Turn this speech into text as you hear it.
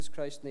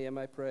Christ's name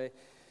I pray.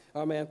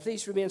 Amen.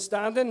 Please remain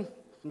standing.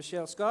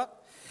 Michelle Scott.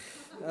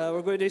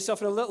 We're going to do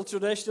something a little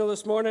traditional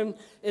this morning.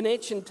 In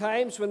ancient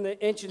times, when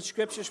the ancient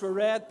scriptures were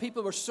read,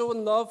 people were so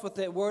in love with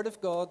the Word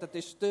of God that they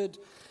stood.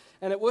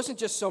 And it wasn't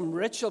just some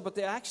ritual, but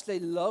they actually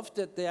loved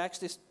it.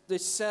 They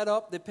sat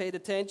up, they paid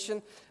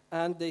attention,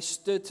 and they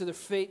stood to their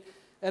feet.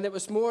 And it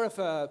was more of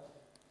a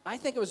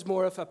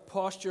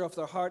posture of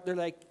their heart. They're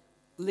like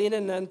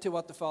leaning into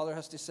what the Father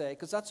has to say,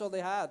 because that's all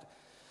they had.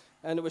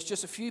 And it was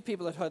just a few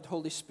people that had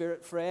Holy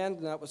Spirit friend,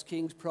 and that was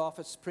kings,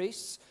 prophets,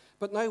 priests.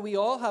 But now we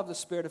all have the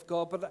Spirit of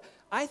God. But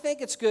I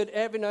think it's good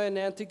every now and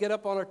then to get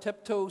up on our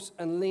tiptoes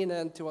and lean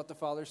into what the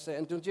Father's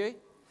saying, don't you?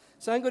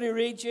 So I'm going to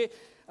read you.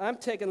 I'm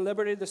taking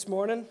liberty this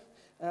morning.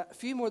 A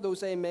few more of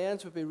those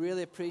amens would be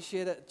really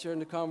appreciated during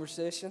the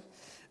conversation.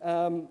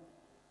 And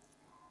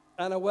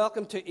a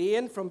welcome to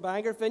Ian from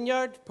Bangor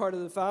Vineyard, part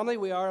of the family.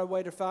 We are a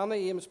wider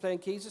family. Ian was playing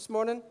keys this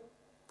morning.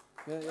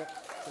 Yeah. Okay.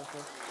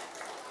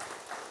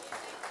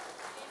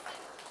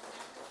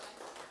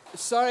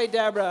 Sorry,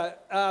 Deborah.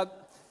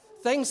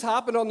 Things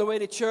happen on the way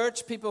to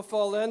church. People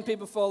fall in,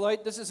 people fall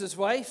out. This is his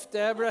wife,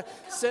 Deborah,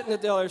 sitting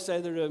at the other side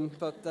of the room.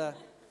 But there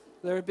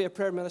will be a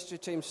prayer ministry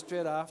team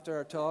straight after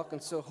our talk,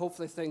 and so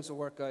hopefully things will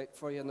work out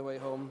for you on the way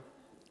home.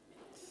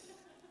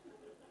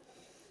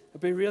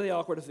 It'd be really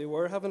awkward if they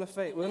were having a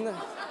fight, wouldn't it?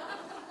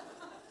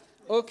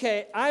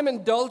 Okay, I'm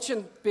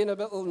being a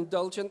little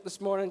indulgent this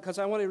morning because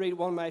I want to read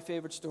one of my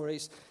favorite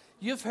stories.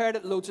 You've heard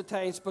it loads of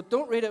times, but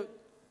don't read it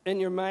in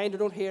your mind or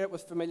don't hear it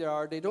with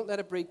familiarity. Don't let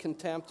it breed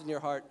contempt in your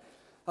heart.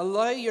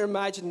 Allow your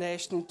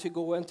imagination to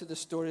go into the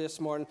story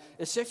this morning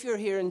as if you're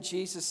hearing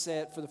Jesus say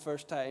it for the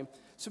first time.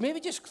 So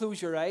maybe just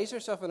close your eyes or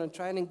something and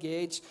try and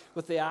engage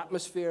with the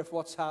atmosphere of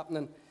what's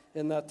happening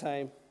in that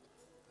time.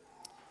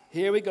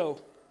 Here we go.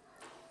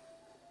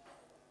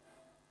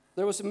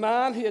 There was a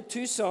man who had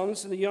 2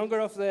 sons, and the younger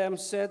of them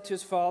said to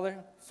his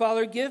father,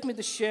 "Father, give me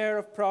the share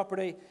of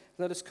property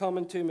that is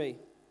coming to me."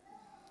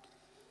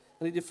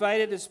 And he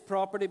divided his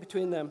property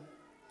between them.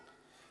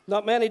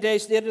 Not many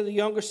days later, the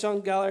younger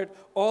son gathered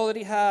all that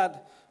he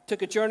had,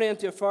 took a journey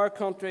into a far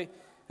country,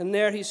 and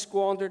there he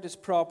squandered his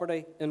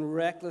property in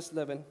reckless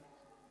living.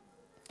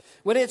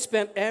 When he had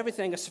spent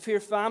everything, a severe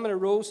famine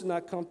arose in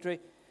that country,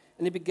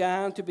 and he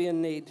began to be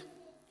in need.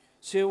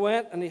 So he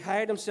went and he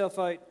hired himself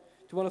out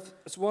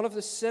as one of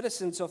the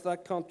citizens of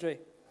that country,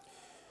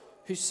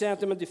 who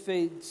sent him into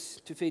fields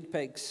to feed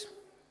pigs.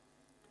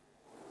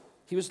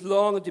 He was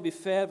longing to be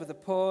fed with the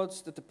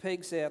pods that the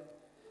pigs ate,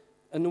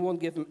 and no one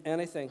gave him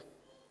anything.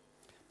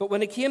 But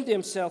when he came to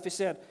himself, he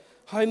said,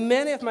 "How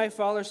many of my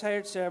father's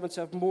hired servants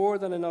have more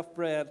than enough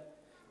bread?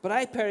 But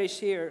I perish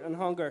here in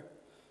hunger.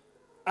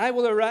 I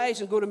will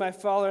arise and go to my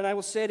father, and I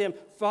will say to him,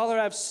 'Father,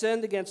 I have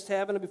sinned against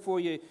heaven and before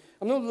you.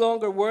 I'm no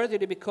longer worthy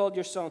to be called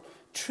your son.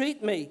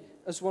 Treat me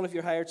as one of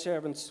your hired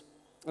servants.'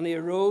 And he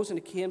arose and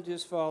he came to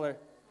his father.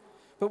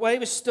 But while he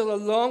was still a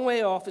long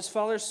way off, his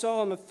father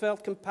saw him and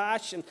felt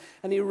compassion,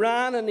 and he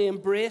ran and he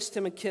embraced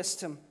him and kissed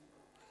him.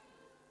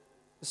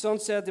 The son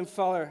said to him,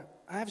 'Father,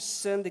 I have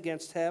sinned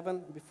against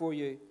heaven and before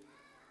you.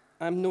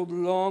 I am no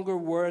longer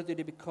worthy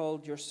to be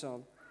called your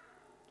son.'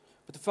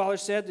 But the father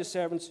said to his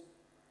servants,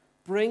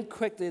 'Bring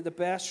quickly the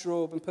best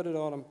robe and put it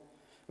on him,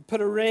 and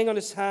put a ring on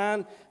his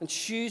hand and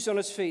shoes on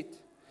his feet.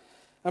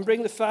 And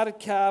bring the fatted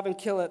calf and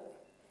kill it,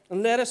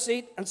 and let us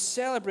eat and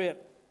celebrate.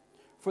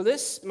 For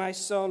this my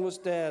son was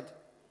dead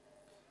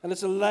and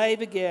is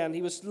alive again.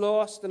 He was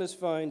lost and is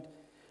found.'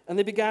 And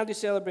they began to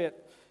celebrate.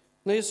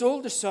 Now his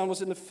older son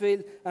was in the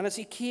field, and as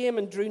he came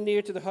and drew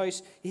near to the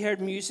house, he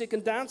heard music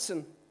and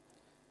dancing.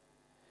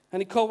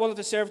 And he called one of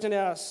the servants and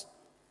asked,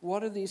 'What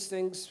do these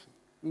things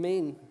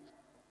mean?'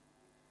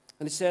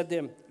 And he said to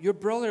him, 'Your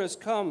brother has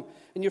come,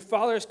 and your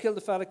father has killed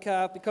the fatted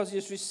calf, because he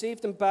has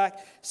received him back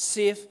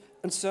safe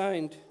and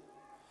sound.'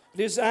 But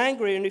he was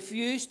angry and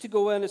refused to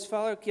go in. His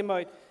father came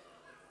out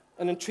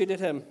and entreated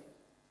him.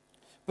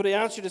 But he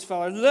answered his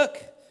father,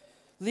 'Look,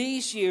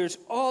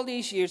 all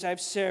these years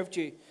I've served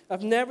you.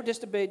 I've never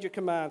disobeyed your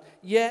command.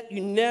 Yet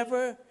you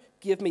never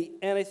give me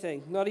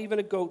anything, not even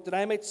a goat, that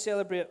I might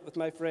celebrate with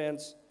my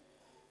friends.'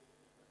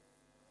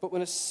 But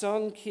when this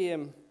son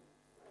came,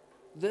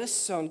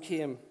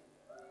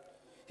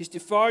 he's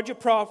devoured your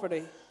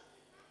property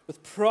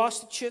with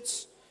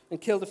prostitutes and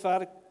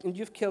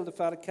you've killed the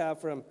fatted calf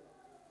for him.'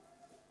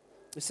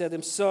 He said to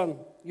him, 'Son,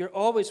 you're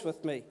always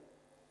with me,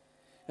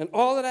 and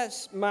all that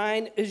is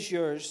mine is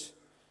yours.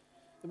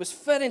 It was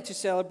fitting to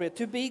celebrate,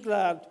 to be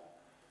glad.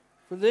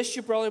 For this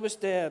your brother was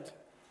dead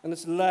and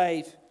is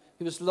alive.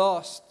 He was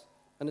lost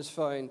and is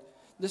found.'"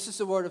 This is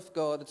the word of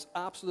God. It's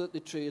absolutely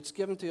true. It's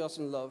given to us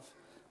in love.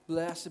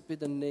 Blessed be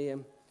the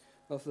name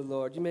of the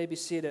Lord. You may be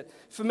seated.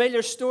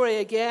 Familiar story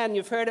again.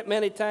 You've heard it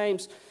many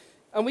times.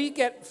 And we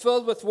get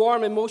filled with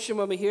warm emotion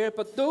when we hear it.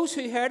 But those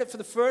who heard it for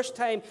the first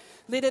time,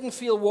 they didn't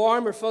feel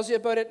warm or fuzzy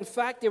about it. In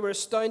fact, they were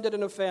astounded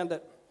and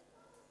offended.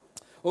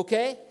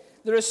 Okay?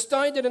 They're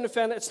astounded and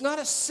offended. It's not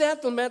a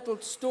sentimental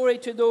story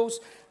to those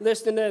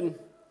listening in.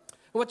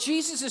 What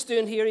Jesus is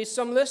doing here is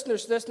some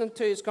listeners listening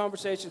to his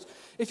conversations.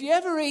 If you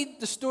ever read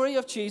the story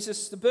of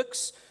Jesus, the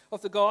books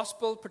of the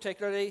gospel,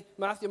 particularly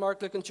Matthew,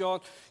 Mark, Luke, and John,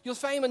 you'll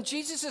find when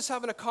Jesus is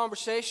having a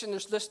conversation,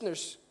 there's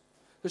listeners.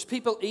 There's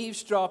people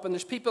eavesdropping.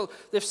 There's people,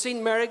 they've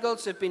seen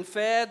miracles, they've been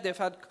fed, they've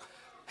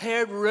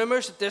heard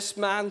rumors that this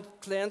man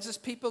cleanses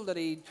people, that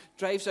he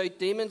drives out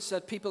demons,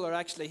 that people are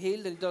actually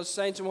healed, that he does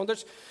signs and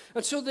wonders.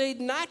 And so they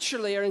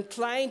naturally are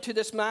inclined to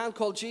this man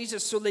called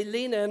Jesus, so they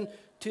lean in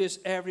to his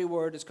every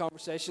word, his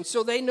conversation.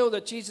 So they know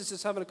that Jesus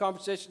is having a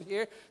conversation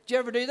here. Do you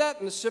ever do that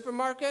in the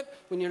supermarket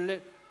when you're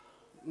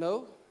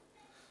no?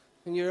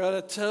 When you're at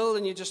a till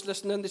and you're just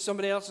listening to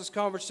somebody else's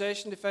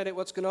conversation to find out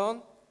what's going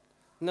on?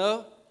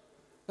 No?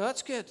 No,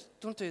 that's good.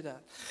 Don't do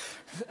that.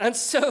 And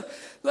so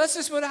this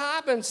is what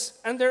happens.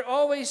 And there are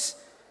always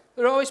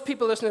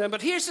people listening in.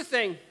 But here's the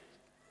thing.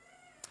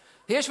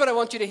 Here's what I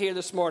want you to hear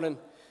this morning.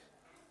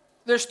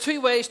 There's two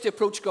ways to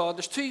approach God.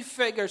 There's two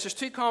figures. There's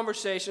two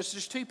conversations.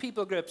 There's two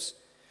people groups.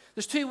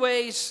 There's two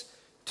ways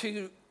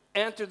to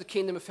enter the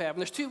kingdom of heaven.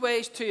 There's two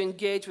ways to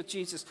engage with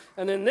Jesus.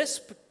 And in this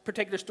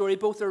particular story,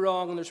 both are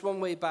wrong, and there's one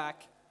way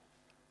back.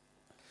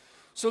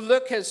 So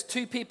Luke has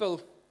two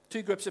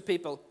groups of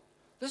people.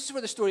 This is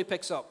where the story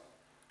picks up.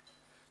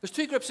 There's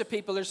two groups of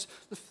people. There's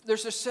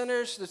the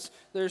sinners.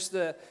 There's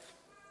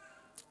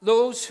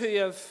those who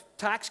have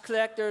tax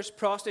collectors,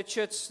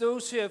 prostitutes,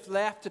 those who have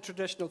left the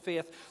traditional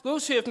faith,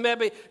 those who have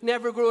maybe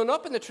never grown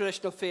up in the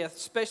traditional faith,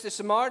 especially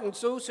Samaritans,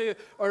 those who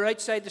are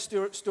outside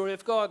the story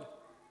of God.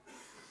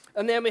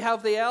 And then we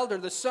have the elder,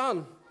 the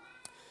son.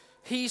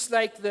 He's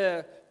like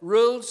the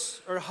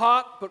rules are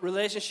hot, but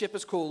relationship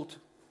is cold.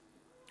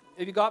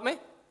 Have you got me?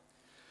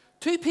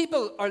 Two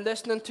people are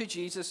listening to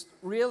Jesus,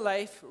 real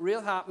life,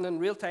 real happening,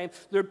 real time.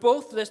 They're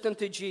both listening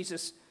to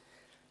Jesus.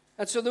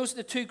 And so those are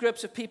the two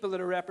groups of people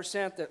that are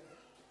represented.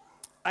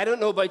 I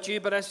don't know about you,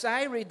 but as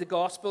I read the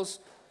Gospels,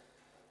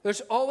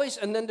 there's always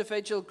an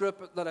individual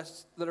group that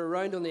are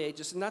around on the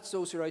edges, and that's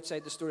those who are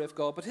outside the story of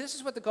God. But this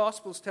is what the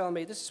Gospels tell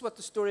me. This is what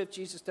the story of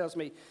Jesus tells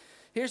me.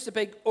 Here's the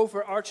big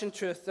overarching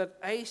truth that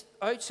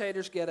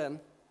outsiders get in.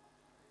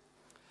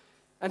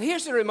 And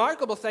here's the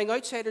remarkable thing.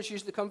 Outsiders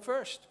usually come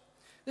first.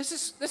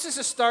 This is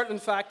a startling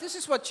fact. This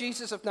is what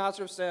Jesus of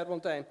Nazareth said one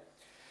time.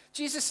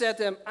 Jesus said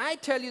to him, I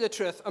tell you the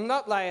truth. I'm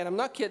not lying. I'm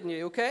not kidding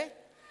you, okay?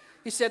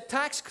 He said,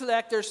 tax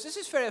collectors, this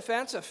is very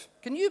offensive.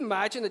 Can you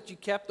imagine that you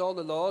kept all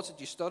the laws, that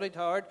you studied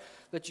hard,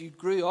 that you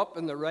grew up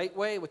in the right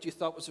way, what you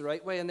thought was the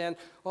right way, and then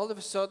all of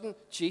a sudden,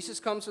 Jesus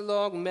comes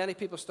along, and many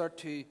people start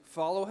to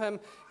follow him.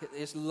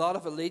 There's a lot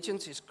of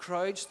allegiance, his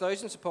crowds,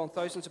 thousands upon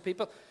thousands of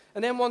people.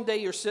 And then one day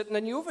you're sitting,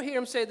 and you overhear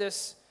him say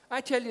this,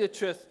 I tell you the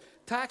truth.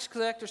 Tax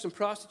collectors and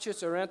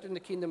prostitutes are entering the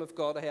kingdom of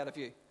God ahead of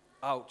you.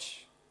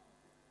 Ouch.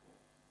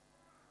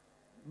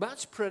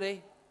 That's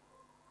pretty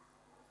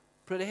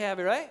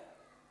heavy, right?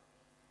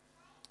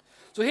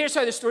 So here's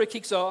how the story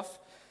kicks off.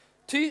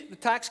 The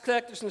tax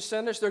collectors and the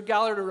sinners, they're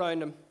gathered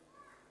around him.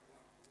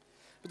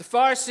 But the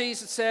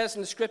Pharisees, it says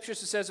in the scriptures,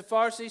 the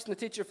Pharisees and the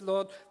teacher of the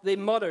law, they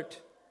muttered,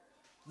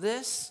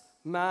 this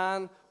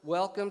man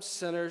welcomes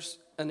sinners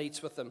and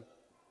eats with them.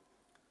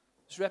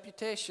 His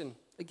reputation,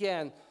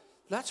 again,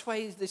 that's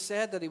why they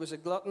said that he was a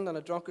glutton and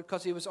a drunkard,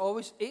 because he was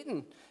always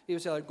eating. He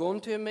was either going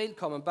to a meal,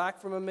 coming back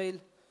from a meal.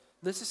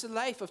 This is the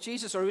life of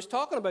Jesus, or he was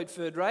talking about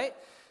food, right?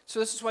 So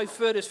this is why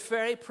food is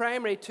very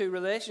primary to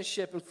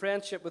relationship and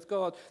friendship with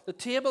God. The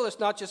table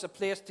is not just a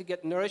place to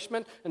get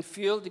nourishment and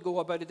fuel to go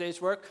about a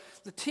day's work.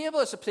 The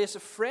table is a place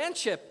of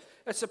friendship.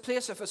 It's a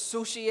place of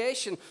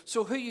association.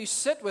 So who you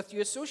sit with,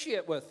 you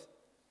associate with.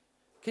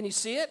 Can you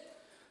see it?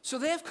 So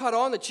they've caught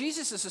on that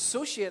Jesus is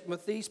associating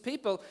with these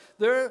people.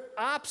 They're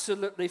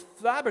absolutely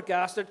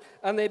flabbergasted,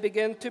 and they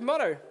begin to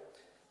mutter.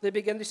 They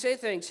begin to say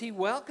things. He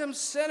welcomes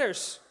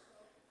sinners.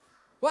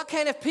 What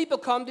kind of people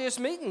come to his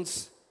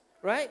meetings,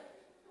 right?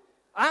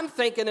 I'm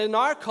thinking in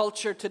our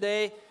culture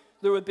today,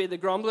 there would be the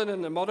grumbling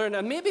and the muttering,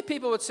 and maybe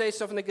people would say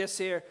something like this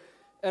here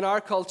in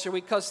our culture,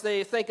 because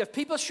they think if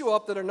people show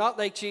up that are not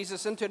like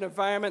Jesus into an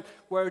environment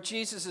where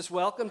Jesus is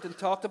welcomed and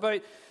talked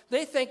about,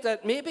 they think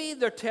that maybe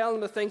they're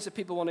telling the things that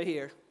people want to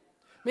hear.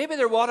 Maybe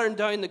they're watering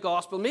down the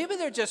gospel. Maybe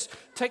they're just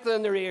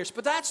tickling their ears.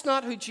 But that's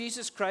not who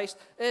Jesus Christ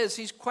is.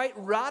 He's quite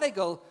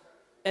radical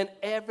in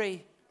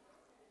every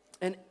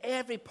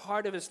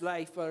part of his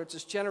life, whether it's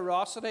his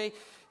generosity,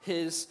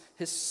 his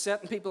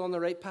setting people on the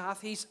right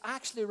path. He's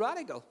actually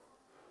radical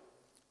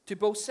to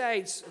both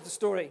sides of the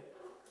story.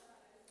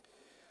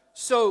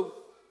 So,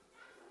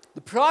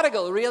 the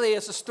prodigal really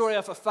is a story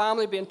of a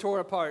family being torn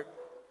apart.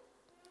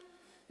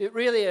 It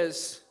really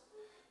is.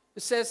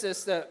 It says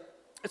this, that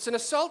it's an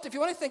assault. If you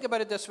want to think about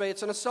it this way,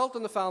 it's an assault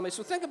on the family.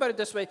 So think about it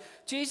this way.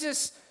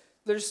 Jesus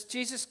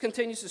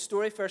continues the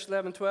story, verse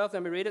 11, 12,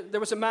 then we read it. There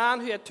was a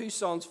man who had two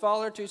sons,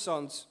 father, two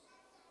sons.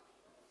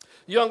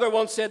 The younger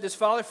one said to his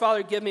father,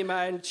 Father, give me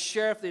my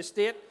share of the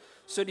estate.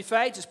 So he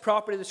divides his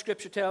property, the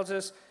scripture tells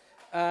us,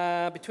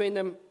 between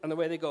them, and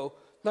away they go.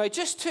 Now,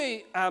 just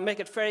to make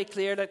it very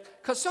clear,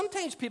 that because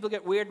sometimes people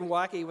get weird and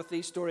wacky with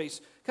these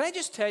stories, can I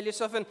just tell you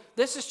something?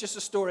 This is just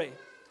a story.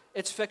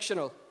 It's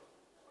fictional.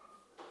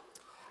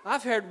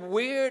 I've heard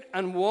weird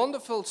and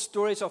wonderful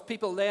stories of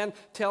people then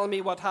telling me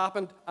what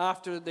happened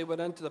after they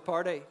went into the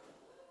party.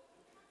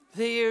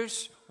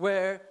 Here's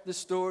where the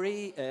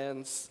story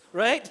ends,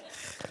 right?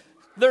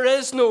 There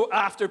is no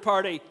after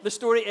party. The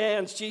story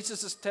ends.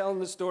 Jesus is telling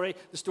the story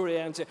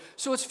ends here.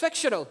 So it's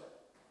fictional.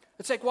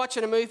 It's like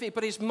watching a movie,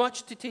 but he's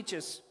much to teach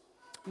us.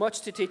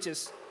 Much to teach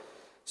us.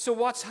 So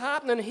what's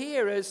happening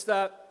here is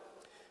that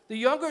the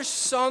younger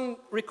son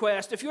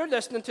request, if you're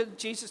listening to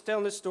Jesus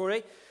telling this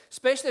story,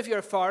 especially if you're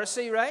a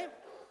Pharisee, right?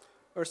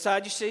 Or a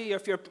Sadducee, or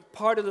if you're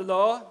part of the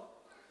law,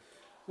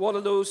 one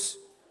of those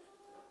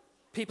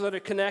people that are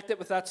connected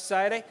with that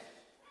society,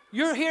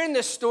 you're hearing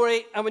this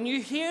story, and when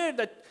you hear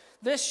that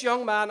this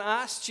young man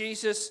asked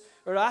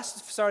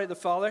the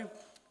father,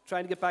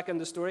 trying to get back into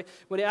the story,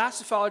 when he asked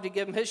the father to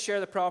give him his share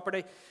of the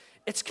property,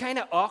 it's kind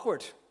of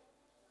awkward.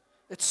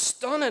 It's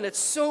stunning. It's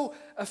so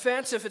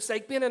offensive. It's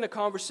like being in a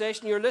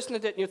conversation. You're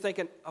listening to it and you're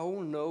thinking,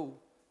 oh no,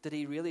 did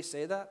he really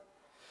say that?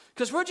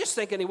 Because we're just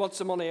thinking he wants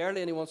the money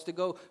early and he wants to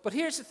go. But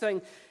here's the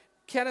thing.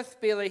 Kenneth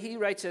Bailey, he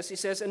writes this. He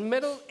says, in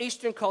Middle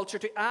Eastern culture,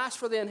 to ask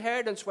for the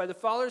inheritance while the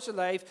father is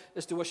alive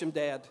is to wish him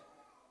dead.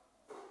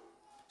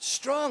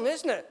 Strong,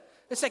 isn't it?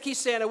 It's like he's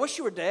saying, I wish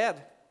you were dead.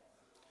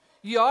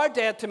 You are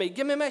dead to me.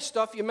 Give me my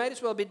stuff. You might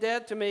as well be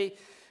dead to me.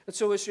 And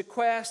so his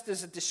request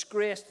is a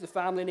disgrace to the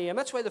family name.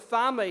 That's why the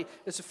family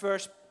is the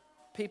first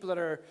people that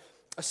are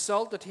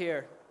assaulted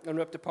here and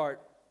ripped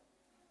apart.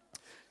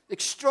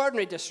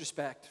 Extraordinary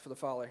disrespect for the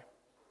father.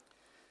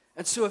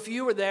 And so if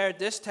you were there at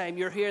this time,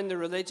 you're hearing the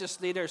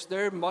religious leaders,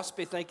 they must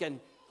be thinking,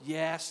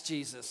 yes,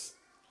 Jesus,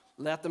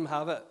 let them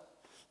have it.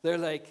 They're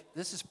like,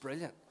 this is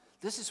brilliant.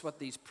 This is what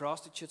these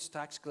prostitutes,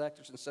 tax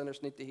collectors, and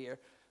sinners need to hear,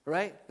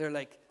 right? They're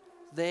like,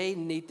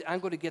 I'm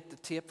going to get the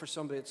tape for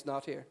somebody that's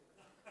not here.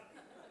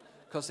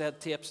 Because they had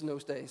tapes in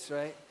those days,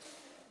 right?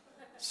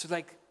 So,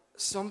 like,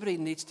 somebody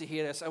needs to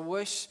hear this. I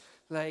wish,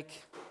 like,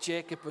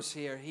 Jacob was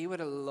here. He would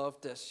have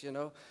loved this, you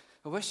know.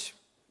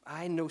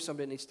 I know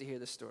somebody needs to hear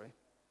this story.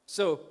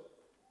 So,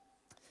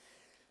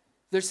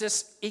 there's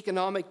this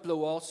economic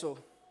blow also.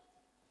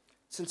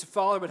 Since the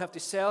father would have to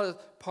sell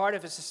part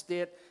of his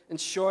estate, in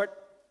short,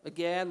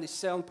 again, the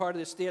selling part of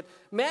the estate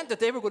meant that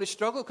they were going to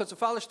struggle because the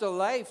father's still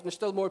alive and there's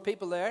still more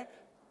people there,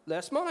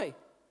 less money.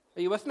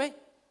 Are you with me?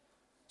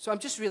 So I'm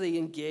just really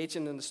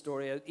engaging in the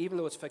story, even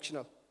though it's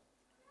fictional.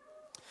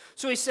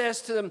 So he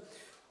says to them,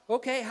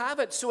 okay, have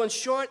it. So in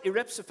short, he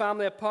rips the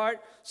family apart.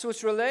 So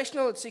it's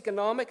relational, it's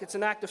economic, it's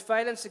an act of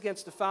violence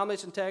against the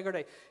family's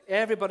integrity.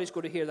 Everybody's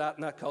going to hear that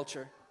in that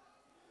culture.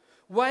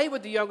 Why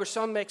would the younger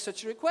son make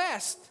such a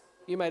request?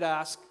 You might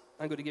ask.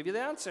 I'm going to give you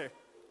the answer.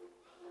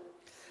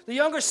 The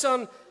younger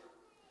son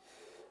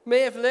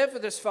may have lived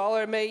with his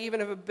father, may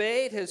even have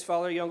obeyed his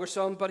father, younger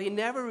son, but he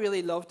never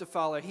really loved the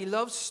father. He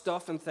loved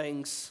stuff and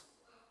things.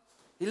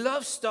 He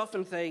loved stuff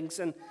and things.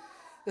 And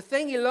the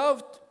thing he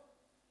loved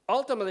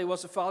ultimately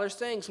was the father's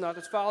things, not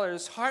his father.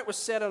 His heart was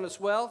set on his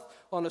wealth,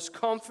 on his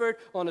comfort,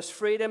 on his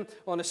freedom,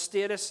 on his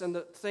status, and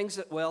the things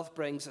that wealth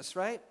brings us,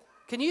 right?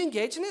 Can you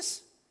engage in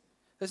this?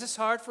 Is this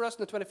hard for us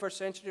in the 21st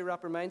century to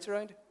wrap our minds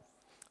around?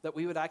 That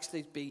we would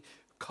actually be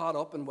caught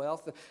up in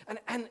wealth.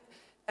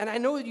 And I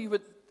know you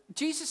would.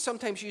 Jesus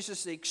sometimes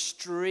uses the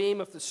extreme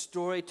of the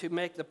story to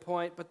make the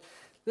point, but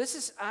this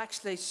is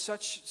actually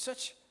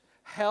such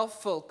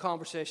helpful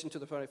conversation to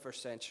the 21st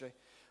century.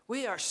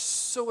 We are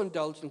so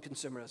indulged in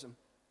consumerism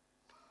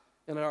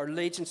and our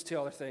allegiance to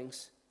other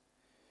things.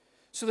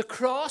 So the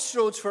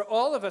crossroads for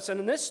all of us, and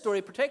in this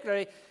story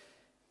particularly,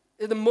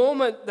 in the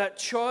moment that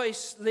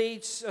choice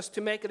leads us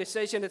to make a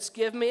decision, it's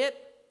give me it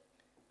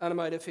and I'm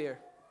out of here.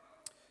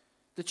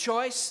 The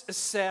choice is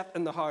set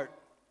in the heart.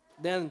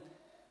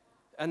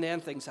 And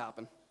then things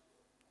happen.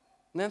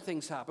 And then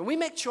things happen. We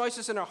make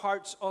choices in our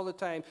hearts all the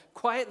time.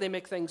 Quietly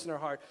make things in our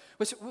heart.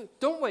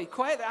 Don't we?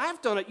 Quietly.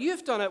 I've done it.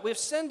 You've done it. We've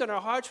sinned in our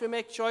hearts. We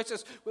make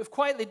choices. We've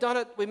quietly done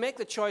it. We make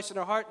the choice in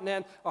our heart, and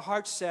then our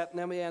heart's set, and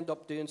then we end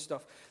up doing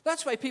stuff.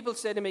 That's why people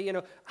say to me,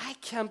 I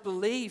can't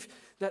believe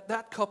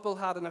that couple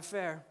had an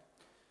affair.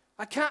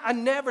 I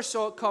never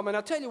saw it coming.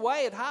 I'll tell you why.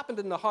 It happened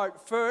in the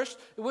heart first.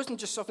 It wasn't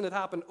just something that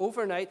happened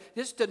overnight.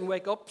 They just didn't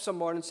wake up some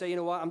morning and say, you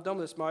know what, I'm done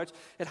with this marriage.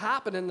 It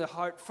happened in the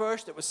heart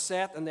first. It was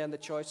set, and then the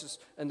choices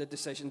and the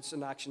decisions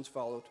and actions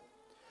followed.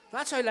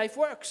 That's how life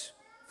works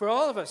for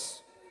all of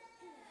us.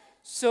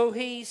 So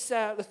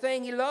the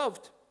thing he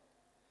loved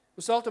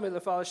was ultimately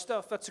the father's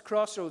stuff. That's the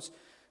crossroads.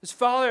 His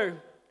father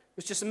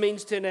was just a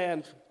means to an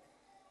end.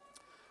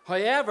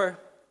 However,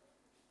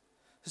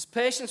 his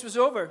patience was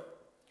over.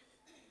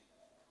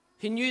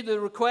 He knew the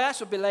request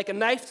would be like a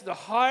knife to the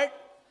heart,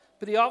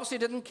 but he obviously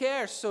didn't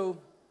care. So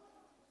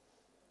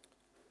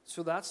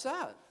that's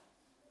that.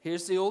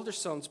 Here's the older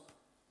son's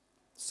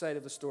side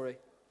of the story.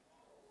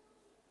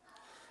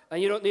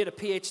 And you don't need a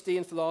PhD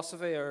in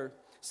philosophy or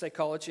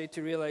psychology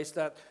to realize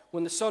that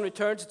when the son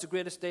returns, it's the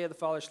greatest day of the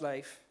father's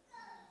life.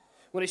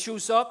 When he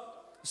shows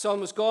up, the son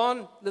was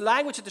gone. The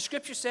language of the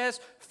scripture says,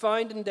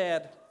 found and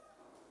dead.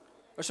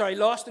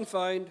 Lost and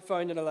found,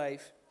 found and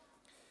alive.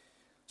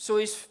 So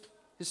he's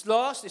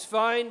lost, he's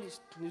found,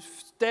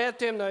 he's dead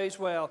to him, now he's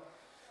well.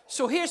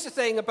 So here's the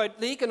thing about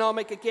the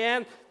economic,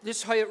 again, this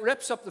is how it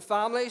rips up the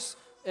families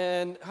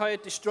and how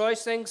it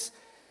destroys things.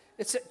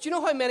 Do you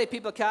know how many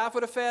people a calf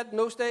would have fed in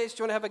those days? Do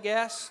you want to have a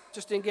guess,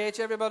 just to engage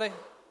everybody?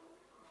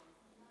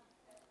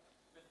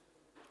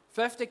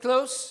 50,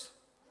 close.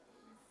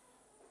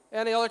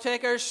 Any other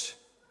takers?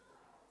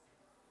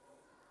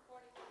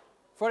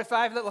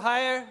 45, a little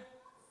higher.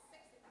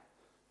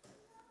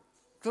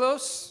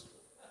 Close.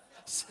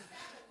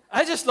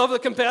 I just love the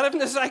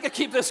competitiveness. I could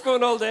keep this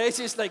going all day.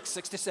 She's like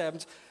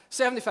 67,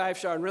 75,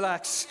 Sharon,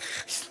 relax.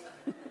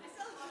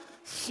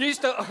 She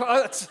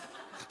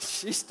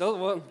still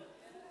won.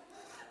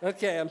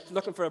 Okay, I'm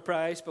looking for a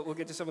prize, but we'll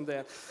get to someone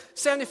there.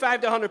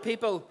 75 to 100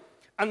 people,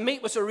 and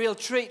meat was a real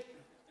treat.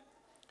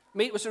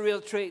 Meat was a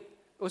real treat.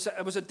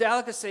 It was a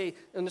delicacy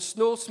in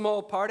no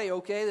small party,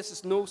 okay? This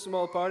is no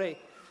small party.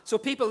 So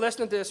people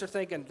listening to this are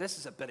thinking, this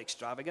is a bit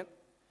extravagant.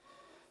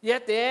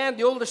 Yet at the end,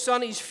 the older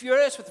son, he's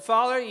furious with the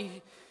father.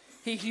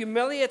 He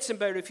humiliates him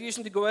by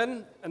refusing to go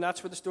in, and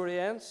that's where the story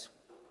ends.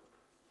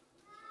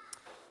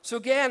 So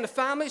again, the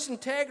family's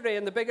integrity,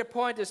 and the bigger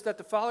point is that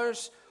the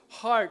father's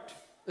heart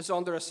is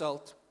under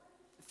assault.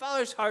 The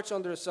father's heart's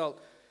under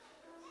assault.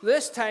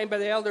 This time by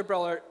the elder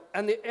brother,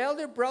 and the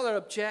elder brother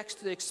objects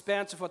to the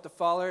expense of what the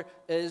father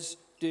is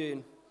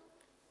doing.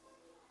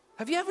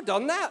 Have you ever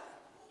done that?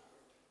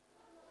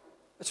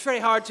 It's very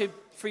hard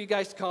for you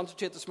guys to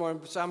concentrate this morning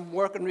because I'm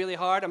working really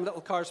hard. I'm a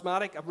little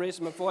charismatic. I'm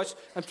raising my voice.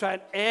 I'm trying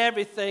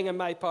everything in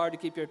my power to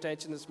keep your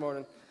attention this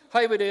morning. How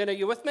are we doing? Are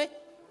you with me?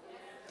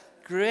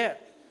 Great.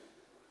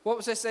 What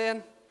was I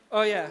saying?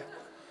 Oh, yeah.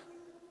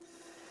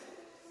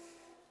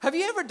 Have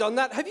you ever done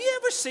that? Have you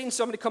ever seen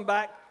somebody come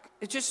back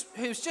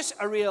who's just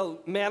a real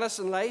menace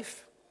in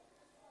life?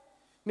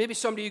 Maybe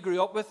somebody you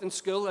grew up with in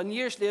school, and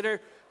years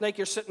later, like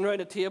you're sitting around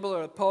a table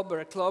or a pub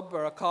or a club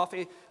or a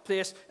coffee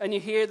place, and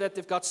you hear that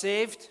they've got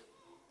saved.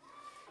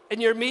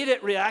 And your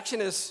immediate reaction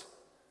is,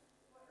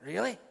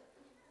 really?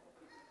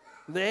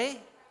 They?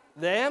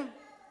 Them?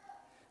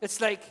 It's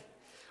like,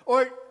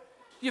 or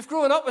you've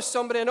grown up with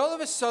somebody, and all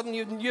of a sudden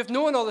you've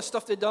known all the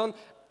stuff they've done,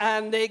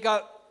 and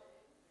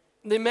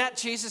they met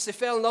Jesus, they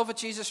fell in love with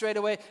Jesus right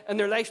away, and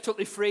their life's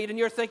totally freed, and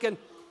you're thinking,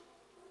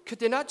 could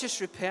they not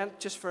just repent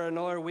just for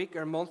another week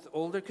or a month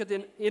older? Could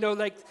they,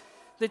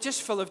 they're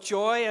just full of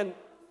joy. And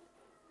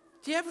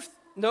do you ever,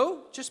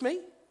 no, just me?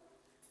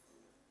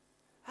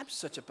 I'm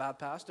such a bad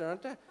pastor,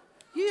 aren't I?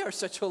 You are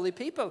such holy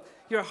people.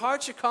 Your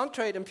hearts are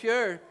contrite and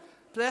pure.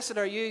 Blessed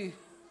are you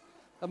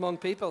among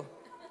people.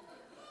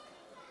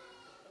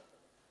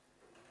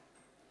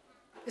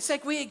 It's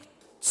like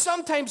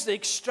sometimes the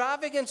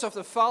extravagance of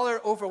the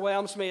Father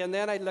overwhelms me, and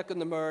then I look in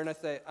the mirror and I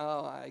think,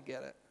 oh, I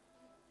get it.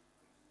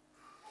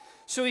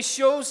 So he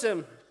shows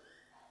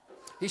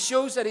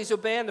that he's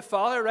obeying the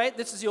Father, right?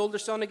 This is the older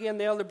son again,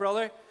 the elder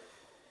brother,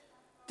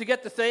 to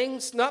get the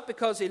things, not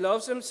because he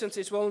loves him, since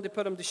he's willing to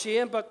put him to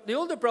shame, but the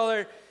older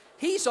brother,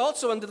 he's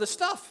also into the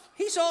stuff.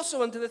 He's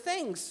also into the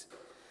things.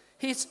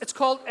 It's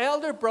called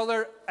elder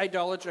brother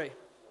idolatry.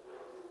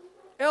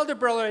 Elder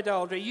brother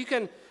idolatry. You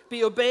can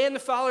be obeying the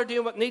Father,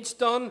 doing what needs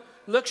done,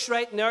 looks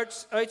right in the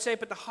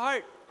outside, but the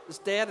heart is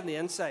dead on the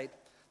inside.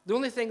 The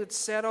only thing that's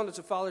set on is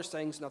the Father's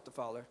things, not the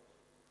Father.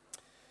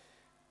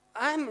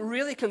 I'm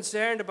really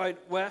concerned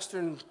about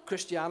Western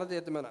Christianity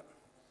at the minute.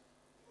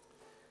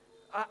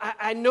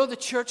 I know the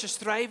church is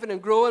thriving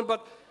and growing,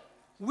 but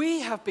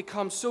we have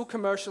become so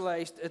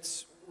commercialized,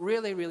 it's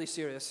really, really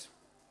serious.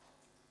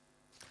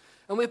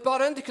 And we've bought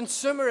into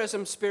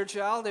consumerism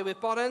spirituality. We've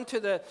bought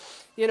into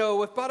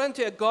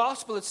a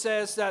gospel that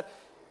says that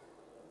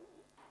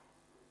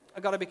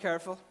I've got to be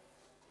careful.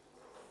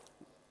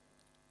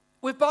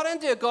 We've bought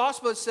into a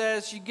gospel that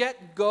says you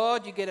get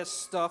God, you get his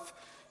stuff.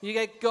 You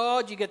get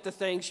God, you get the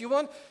things. You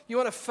want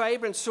a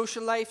vibrant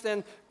social life,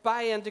 then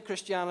buy into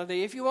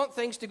Christianity. If you want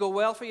things to go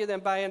well for you,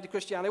 then buy into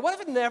Christianity. What if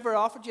it never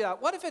offered you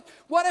that? What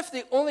if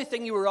the only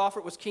thing you were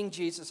offered was King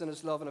Jesus and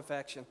his love and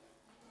affection?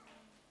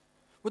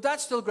 Would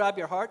that still grab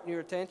your heart and your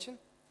attention?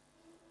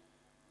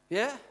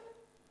 Yeah?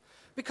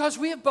 Because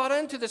we have bought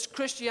into this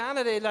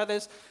Christianity that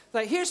is,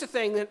 like, here's the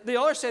thing, the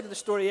other side of the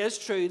story is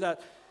true,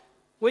 that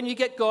when you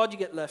get God, you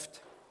get lift.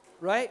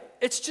 Right?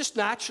 It's just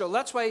natural.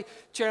 That's why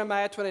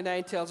Jeremiah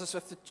 29 tells us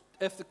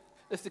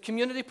if the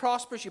community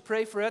prospers, you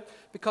pray for it.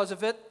 Because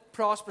if it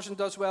prospers and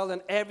does well, then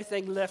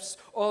everything lifts.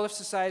 All of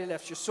society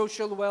lifts. Your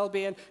social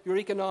well-being, your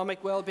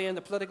economic well-being,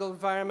 the political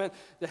environment,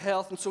 the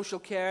health and social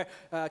care,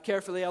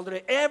 care for the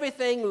elderly.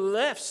 Everything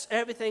lifts.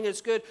 Everything is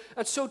good.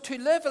 And so to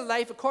live a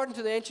life according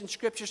to the ancient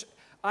scriptures,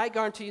 I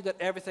guarantee you that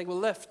everything will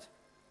lift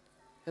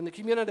in the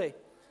community.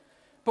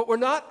 But we're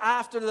not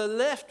after the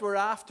lift. We're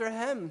after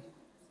him.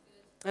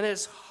 And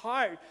his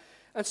heart.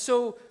 And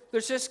so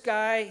there's this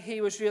guy, he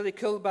was really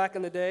cool back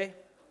in the day.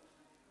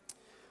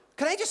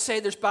 Can I just say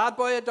there's bad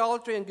boy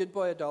idolatry and good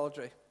boy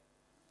idolatry?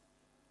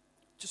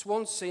 Just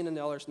one's seen and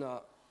the other's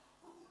not.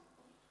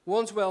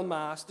 One's well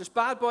masked. There's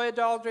bad boy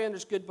idolatry and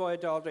there's good boy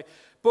idolatry.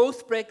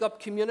 Both break up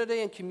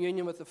community and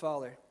communion with the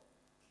Father.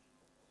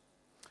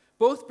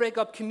 Both break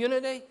up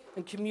community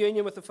and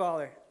communion with the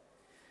Father.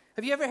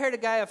 Have you ever heard a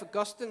guy of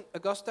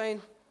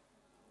Augustine?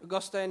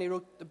 He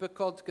wrote a book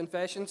called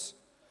Confessions.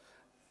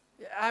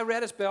 I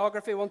read his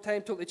biography one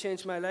time, totally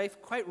changed my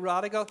life. Quite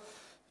radical.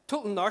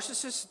 Total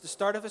narcissist at the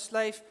start of his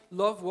life.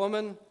 Love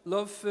woman,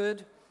 love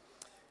food.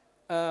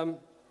 And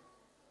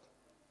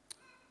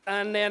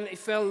then he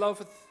fell in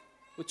love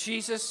with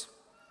Jesus,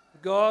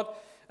 God.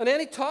 And then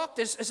he talked,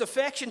 his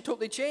affection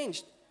totally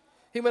changed.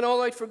 He went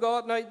all out for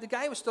God. Now, the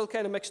guy was still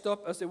kind of mixed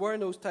up, as they were in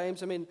those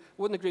times. I mean,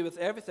 wouldn't agree with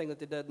everything that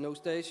they did in those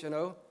days, you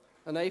know.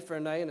 An eye for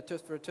an eye and a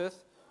tooth for a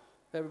tooth.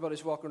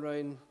 Everybody's walking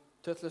around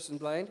toothless and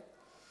blind.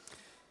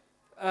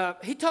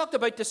 He talked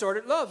about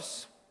disordered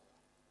loves.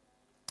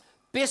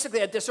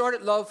 Basically, a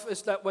disordered love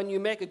is that when you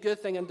make a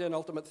good thing into an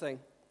ultimate thing.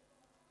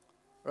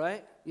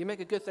 Right? You make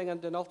a good thing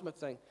into an ultimate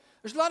thing.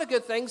 There's a lot of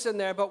good things in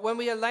there, but when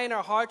we align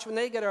our hearts, when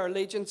they get our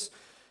allegiance,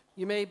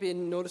 you may be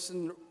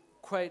noticing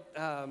quite,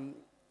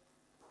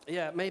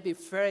 it may be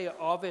very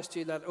obvious to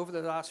you that over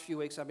the last few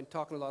weeks I've been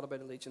talking a lot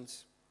about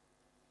allegiance.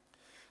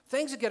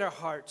 Things that get our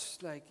hearts,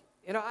 like,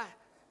 you know,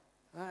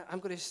 I'm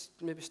going to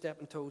maybe step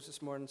on toes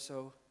this morning,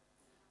 so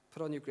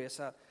put on your grace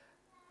hat.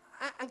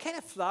 I'm kind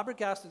of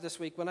flabbergasted this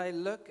week when I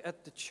look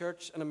at the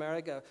church in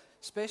America,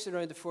 especially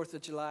around the 4th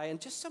of July,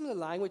 and just some of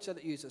the language that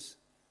it uses.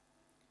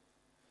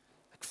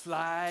 Like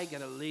flag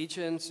and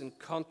allegiance and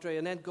country,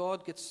 and then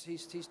God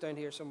he's down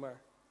here somewhere.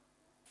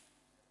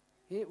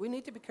 We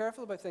need to be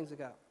careful about things like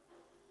that.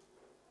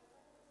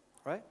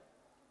 Right?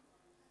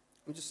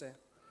 I'm just saying.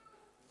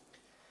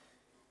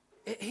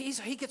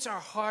 He gets our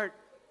heart.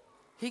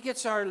 He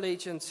gets our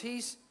allegiance.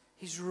 He's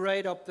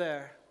right up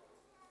there.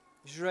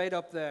 He's right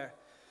up there.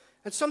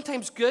 And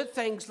sometimes good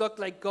things look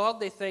like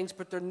godly things,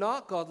 but they're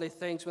not godly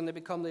things when they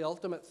become the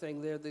ultimate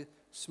thing. They're the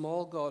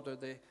small god or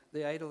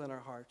the idol in our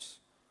hearts.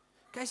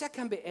 Guys, that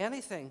can be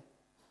anything.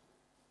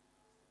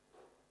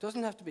 It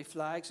doesn't have to be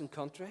flags and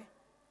country.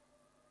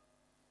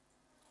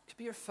 It could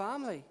be your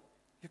family,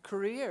 your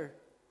career,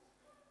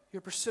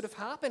 your pursuit of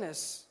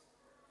happiness.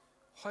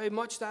 How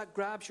much that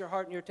grabs your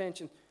heart and your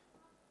attention.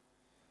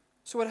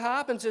 So what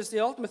happens is the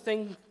ultimate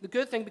thing, the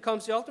good thing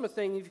becomes the ultimate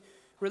thing.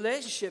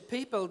 Relationship,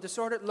 people,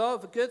 disordered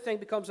love, a good thing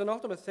becomes an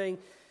ultimate thing.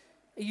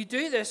 You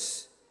do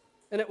this,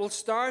 and it will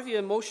starve you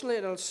emotionally,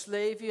 and it will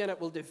slave you, and it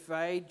will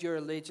divide your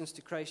allegiance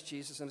to Christ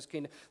Jesus and his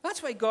kingdom.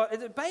 That's why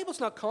the Bible's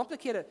not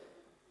complicated.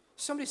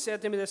 Somebody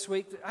said to me this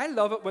week, I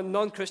love it when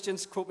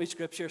non-Christians quote me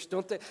scriptures,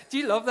 don't they? Do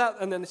you love that?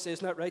 And then they say,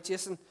 isn't that right,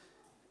 Jason?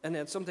 And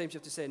then sometimes you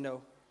have to say,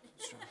 no.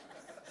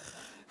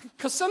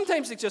 Because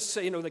sometimes they just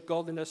say, like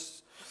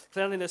godliness,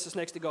 cleanliness is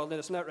next to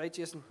godliness. Isn't that right,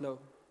 Jason? No.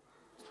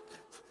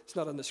 It's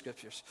not in the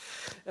scriptures.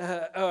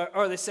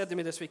 Or they said to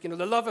me this week,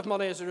 the love of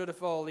money is the root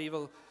of all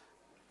evil.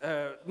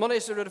 Money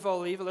is the root of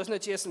all evil, isn't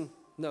it, Jason?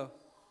 No.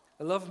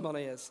 The love of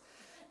money is.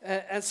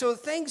 And so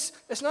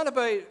it's not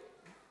about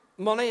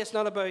money, it's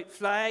not about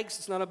flags,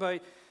 it's not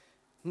about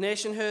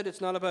nationhood,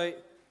 it's not about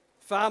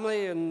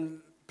family and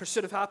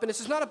pursuit of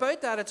happiness. It's not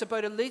about that, it's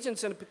about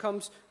allegiance, and it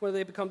becomes where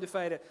they become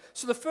divided.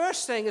 So the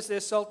first thing is the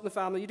assault in the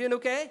family. You doing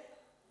okay?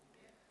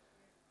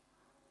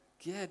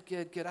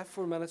 Good. I have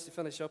 4 minutes to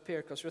finish up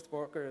here because Ruth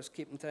Walker is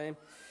keeping time.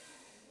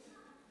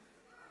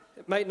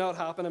 It might not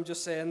happen, I'm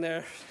just saying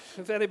there.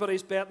 If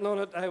anybody's betting on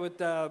it, I would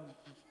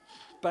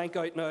bank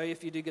out now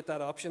if you do get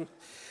that option.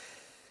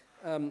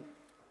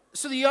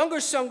 So the younger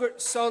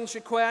son's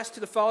request to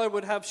the father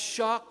would have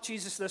shocked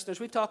Jesus' listeners.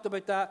 We talked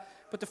about that.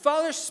 But the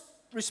father's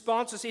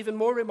response is even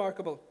more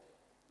remarkable.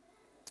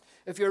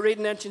 If you're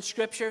reading ancient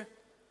scripture,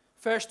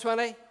 verse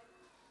 20,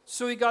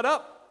 so he got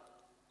up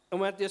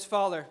and went to his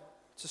father.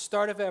 It's the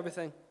start of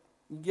everything.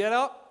 Get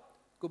up,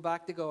 go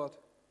back to God.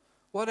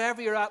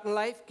 Whatever you're at in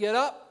life, get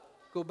up,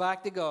 go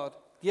back to God.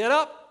 Get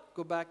up,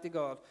 go back to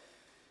God.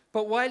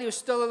 But while he was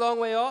still a long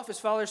way off, his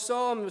father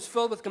saw him and was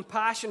filled with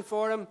compassion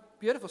for him.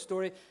 Beautiful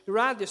story. He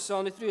ran to his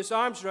son, he threw his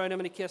arms around him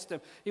and he kissed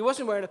him. He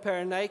wasn't wearing a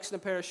pair of Nikes and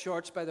a pair of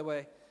shorts, by the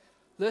way.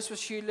 This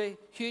was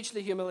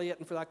hugely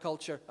humiliating for that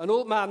culture. An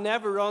old man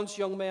never runs,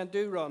 young men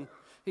do run.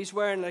 He's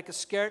wearing like a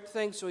skirt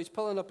thing, so he's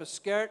pulling up his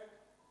skirt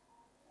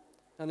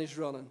and he's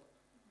running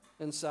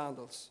in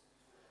sandals.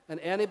 And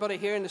anybody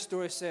hearing the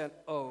story saying,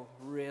 oh,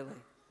 really?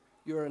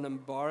 You're an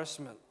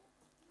embarrassment.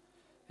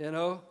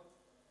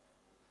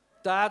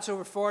 Dads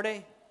over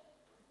 40,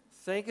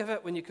 think of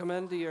it when you come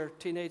into your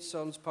teenage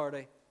son's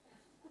party.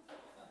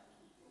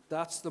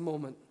 That's the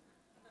moment.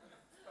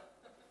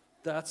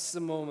 That's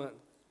the moment.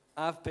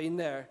 I've been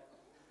there.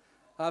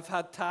 I've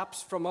had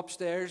taps from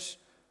upstairs,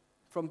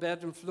 from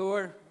bedroom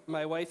floor.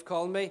 My wife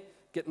called me,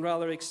 getting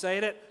rather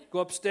excited. Go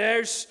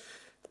upstairs.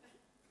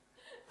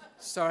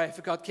 Sorry, I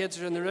forgot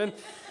kids are in the room.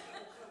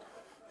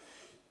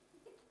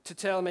 To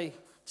tell me,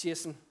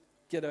 Jason,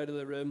 get out of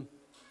the room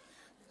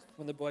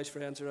when the boys'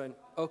 friends are around.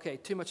 Okay,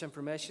 too much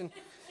information.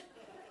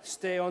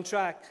 Stay on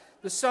track.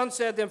 The son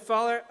said to him,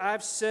 Father,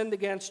 I've sinned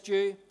against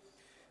you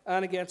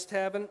and against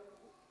heaven.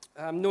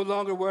 I'm no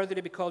longer worthy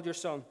to be called your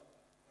son.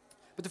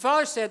 But the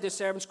father said to his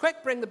servants,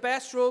 quick, bring the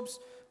best robes,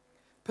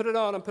 put it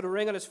on, and put a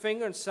ring on his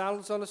finger and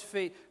sandals on his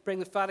feet. Bring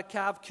the fatted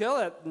calf, kill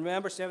it. And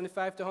remember,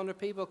 75 to 100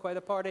 people, quite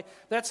a party.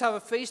 Let's have a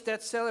feast,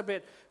 let's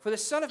celebrate. For the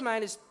son of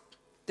mine is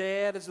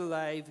dead, is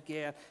alive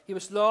again. He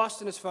was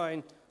lost and is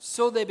found.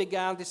 So they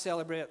began to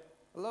celebrate.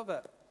 I love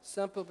it.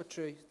 Simple but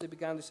true. They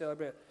began to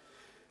celebrate.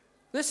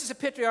 This is a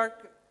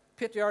patriarchal,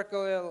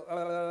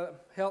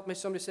 help me,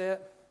 somebody say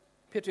it,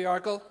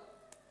 patriarchal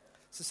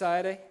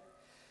society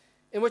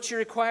in which you're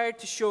required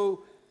to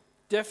show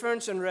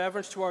deference and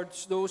reverence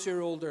towards those who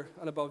are older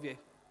and above you.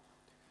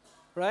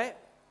 Right?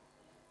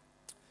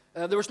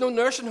 There was no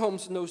nursing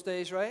homes in those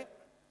days, right?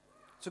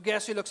 So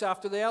guess who looks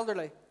after the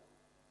elderly?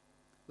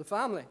 The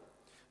family.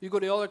 You go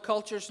to other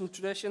cultures and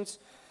traditions,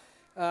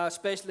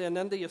 especially in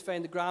India, you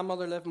find the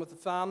grandmother living with the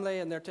family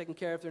and they're taking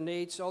care of their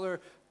needs.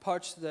 Other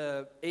parts of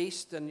the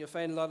East, and you'll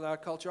find a lot of our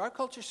culture. Our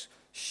culture's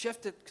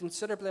shifted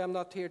considerably. I'm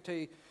not here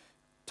to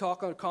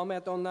talk or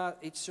comment on that.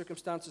 Each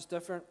circumstance is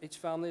different. Each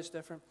family is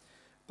different.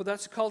 But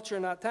that's the culture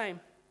in that time.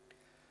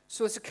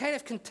 So it's a kind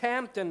of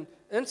contempt and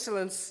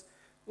insolence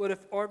would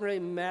have ordinarily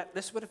met.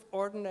 This would have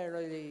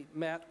ordinarily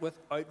met with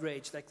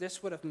outrage. Like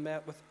this would have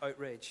met with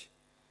outrage.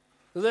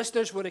 The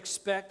listeners would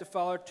expect the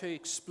Father to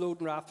explode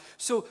in wrath.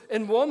 So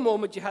in one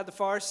moment you had the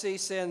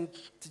Pharisees saying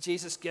to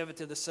Jesus, give it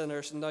to the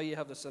sinners. And now you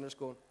have the sinners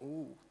going,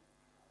 oh,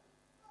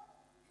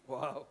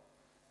 wow,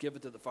 give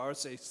it to the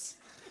Pharisees.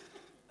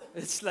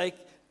 It's like,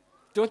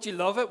 don't you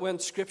love it when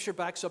Scripture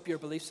backs up your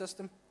belief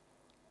system?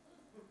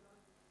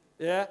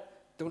 Yeah?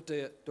 Don't do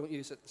it. Don't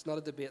use it. It's not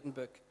a debating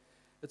book.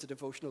 It's a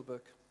devotional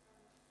book.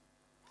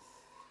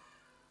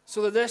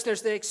 So the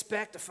listeners, they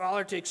expect the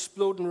Father to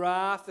explode in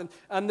wrath,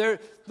 and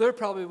they're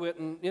probably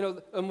waiting. You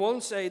know, on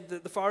one side,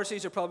 the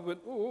Pharisees are probably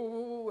waiting,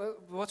 oh,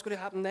 what's going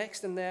to happen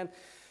next? And then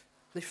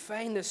they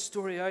find this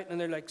story out,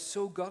 and they're like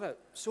so gutted,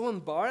 so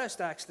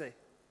embarrassed, actually.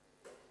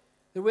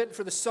 They're waiting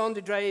for the son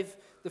to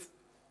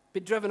be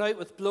driven out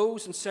with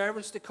blows and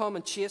servants to come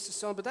and chase the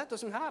son, but that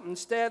doesn't happen.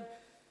 Instead,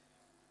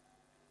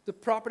 the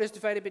property is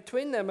divided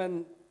between them,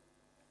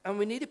 and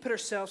we need to put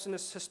ourselves in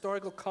this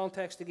historical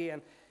context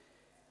again.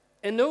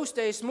 In those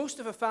days, most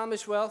of a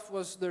family's wealth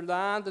was their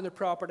land and their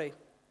property. It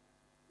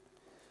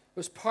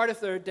was part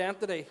of their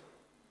identity.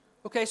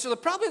 Okay, so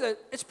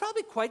it's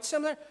probably quite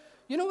similar.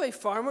 You know why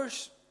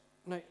farmers,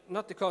 now,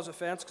 not to cause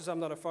offense because I'm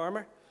not a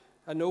farmer,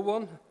 I know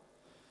one,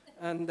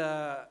 and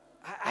I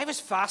was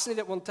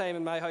fascinated at one time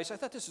in my house. I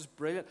thought this was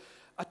brilliant.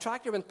 A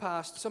tractor went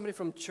past, somebody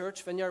from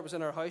Church Vineyard was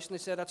in our house, and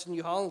they said, that's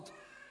New Holland.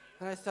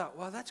 And I thought,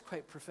 well, that's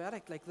quite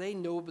prophetic. Like, they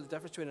know the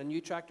difference between a new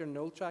tractor and an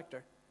old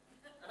tractor.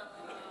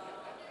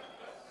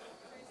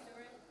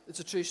 It's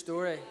a true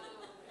story.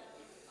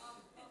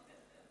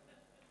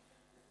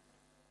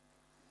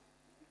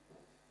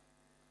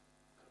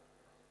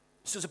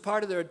 So it's a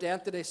part of their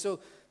identity.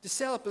 So to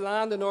sell up the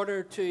land in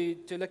order to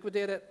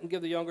liquidate it and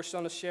give the younger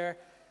son a share,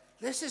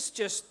 this is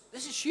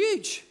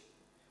huge.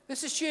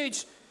 This is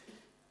huge.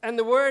 And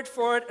the word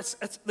for it,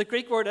 it's the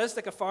Greek word is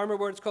like a farmer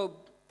word. It's called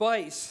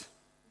bios.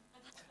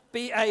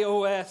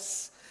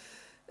 B-I-O-S.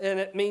 And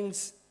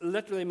it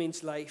literally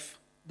means life.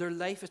 Their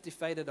life is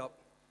divided up.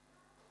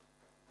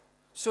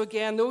 So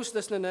again, those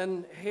listening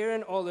in,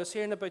 hearing all this,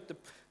 hearing about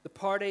the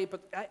party,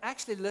 but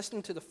actually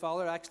listening to the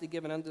Father actually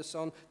giving in to the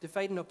Son,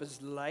 dividing up his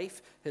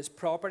life, his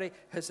property,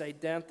 his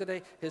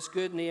identity, his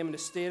good name and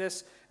his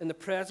status in the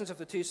presence of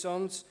the two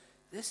sons,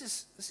 this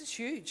is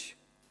huge.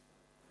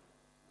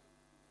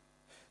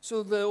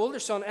 So the older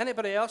son,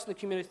 anybody else in the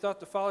community thought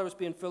the Father was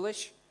being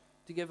foolish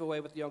to give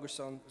away what the younger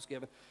son was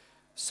given.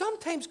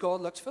 Sometimes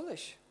God looks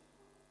foolish.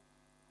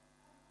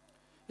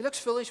 He looks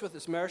foolish with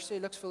his mercy. He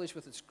looks foolish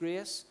with his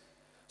grace.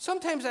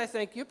 Sometimes I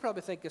think, you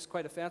probably think it's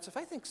quite offensive,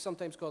 I think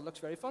sometimes God looks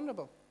very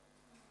vulnerable.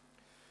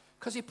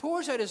 Because he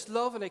pours out his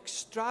love and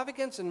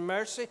extravagance and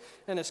mercy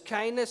and his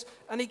kindness,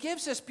 and he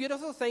gives this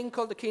beautiful thing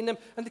called the kingdom.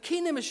 And the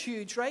kingdom is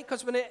huge, right?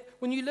 Because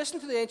when you listen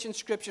to the ancient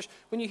scriptures,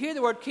 when you hear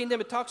the word kingdom,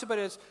 it talks about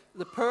it as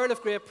the pearl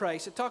of great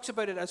price. It talks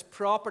about it as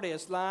property,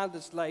 as land,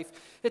 as life.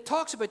 It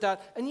talks about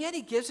that, and yet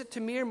he gives it to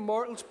mere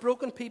mortals,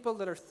 broken people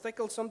that are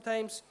fickle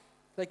sometimes,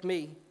 like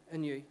me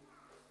and you.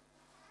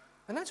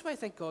 And that's why I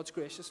think God's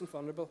gracious and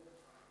vulnerable.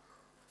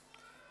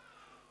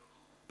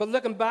 But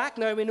looking back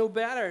now, we know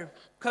better.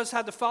 Because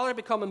had the Father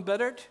become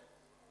embittered,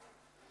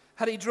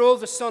 had he drove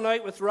the Son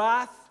out with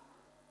wrath,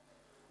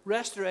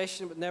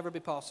 restoration would never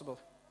be possible.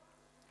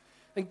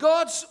 And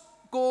God's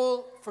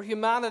goal for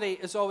humanity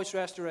is always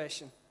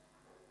restoration.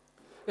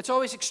 It's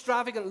always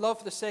extravagant love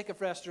for the sake of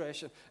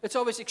restoration. It's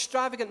always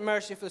extravagant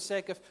mercy for the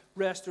sake of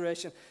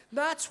restoration.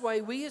 That's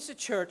why we as a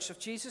church of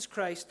Jesus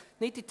Christ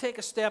need to take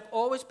a step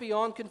always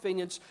beyond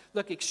convenience,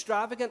 look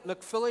extravagant,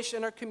 look foolish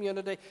in our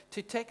community,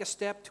 to take a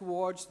step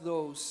towards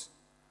those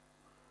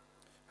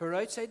who are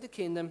outside the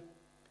kingdom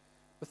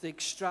with the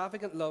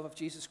extravagant love of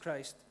Jesus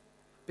Christ.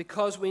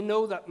 Because we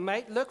know that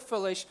might look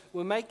foolish,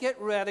 we might get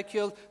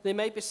ridiculed, they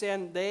might be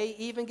saying they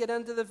even get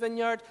into the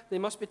vineyard, they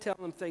must be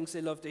telling them things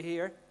they love to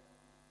hear.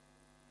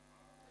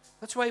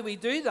 That's why we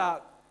do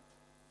that.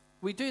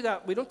 We do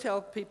that. We don't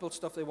tell people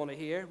stuff they want to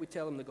hear. We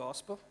tell them the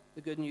gospel,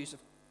 the good news of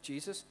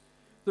Jesus.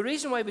 The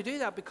reason why we do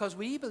that, because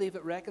we believe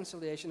that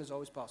reconciliation is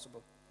always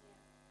possible.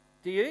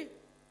 Do you?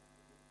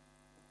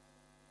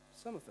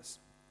 Some of us.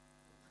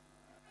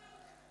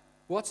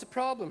 What's the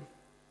problem?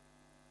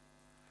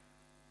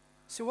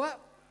 So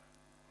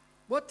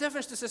what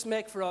difference does this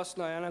make for us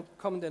now? And I'm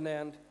coming to an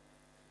end.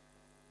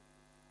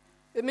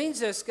 It means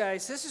this,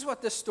 guys. This is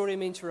what this story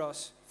means for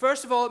us.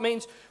 First of all, it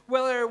means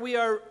whether we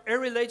are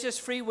irreligious,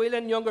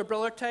 freewheeling younger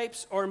brother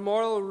types or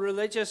moral,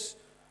 religious,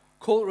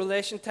 cult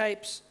relation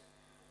types,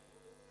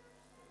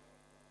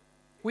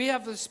 we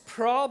have this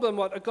problem,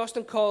 what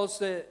Augustine calls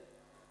the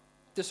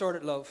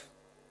disordered love.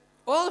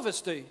 All of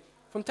us do.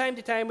 From time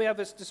to time, we have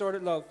this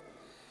disordered love.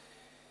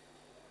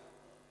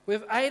 We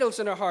have idols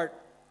in our heart.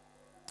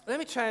 Let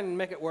me try and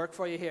make it work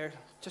for you here,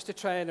 just to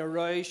try and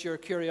arouse your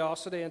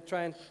curiosity and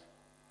try and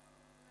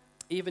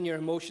even your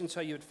emotions,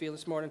 how you would feel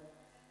this morning.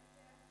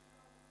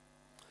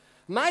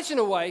 Imagine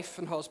a wife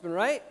and husband,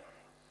 right?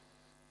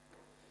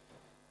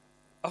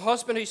 A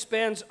husband who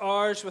spends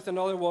hours with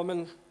another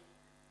woman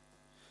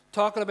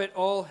talking about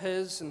all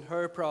his and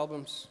her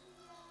problems.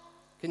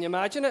 Can you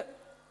imagine it?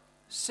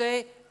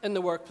 Say in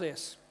the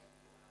workplace.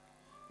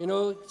 You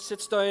know,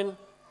 sits down,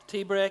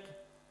 tea break,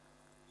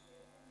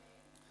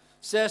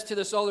 says to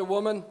this other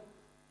woman,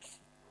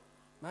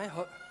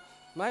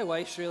 my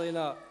wife's really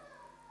not.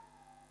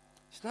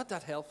 She's not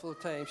that helpful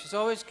at times. She's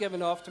always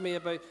giving off to me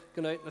about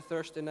going out on a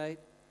Thursday night.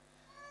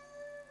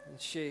 And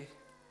she's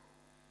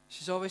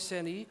always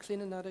saying, are you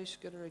cleaning that house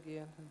scooter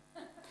again?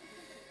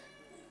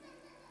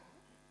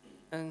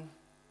 And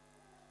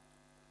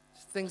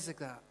things like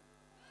that.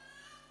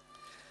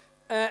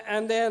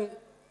 And then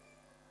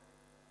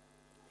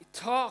he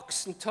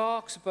talks and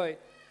talks about, in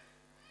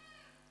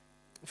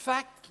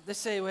fact, they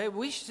say, well,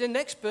 the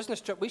next business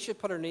trip, we should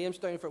put our names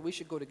down for it. We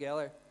should go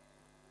together.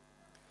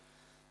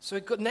 So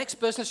next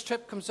business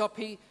trip comes up,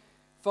 he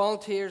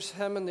volunteers,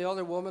 him and the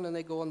other woman, and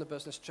they go on the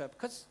business trip.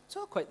 Because it's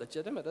all quite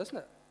legitimate, isn't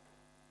it?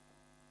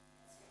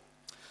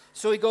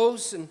 So he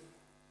goes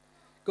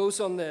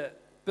on the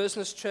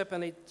business trip,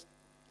 and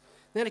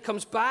then he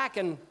comes back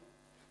and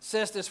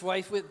says to his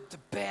wife, "With the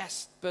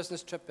best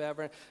business trip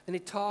ever." And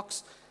he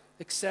talks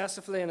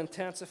excessively and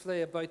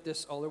intensively about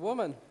this other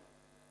woman.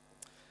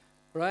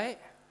 Right?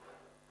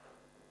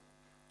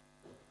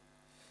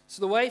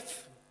 So the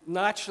wife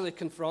naturally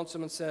confronts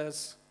him and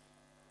says,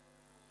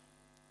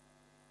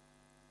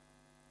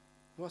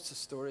 "What's the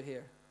story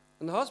here?"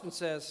 And the husband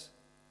says,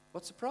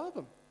 "What's the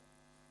problem?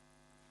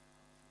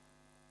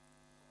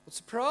 What's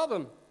the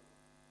problem?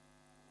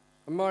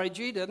 I married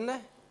you, didn't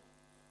I?"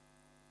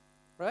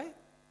 Right?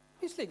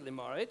 He's legally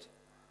married.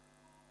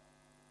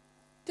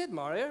 Did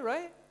marry her,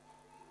 right?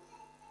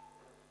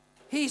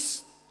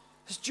 His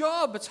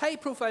job, it's a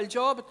high-profile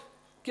job. It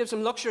gives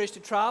him luxuries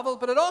to travel,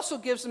 but it also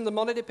gives him the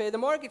money to pay the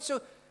mortgage.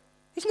 So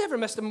he's never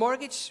missed a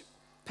mortgage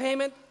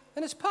payment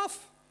in his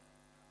puff.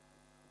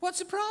 What's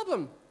the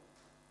problem?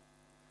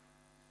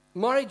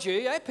 Married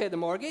you, I pay the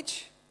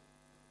mortgage.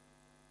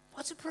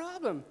 What's the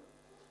problem?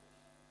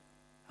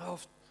 Oh,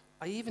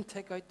 I even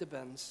take out the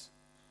bins.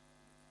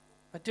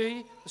 I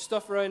do the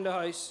stuff around the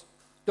house,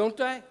 don't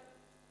I?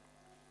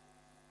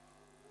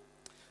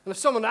 And if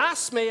someone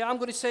asks me, I'm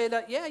going to say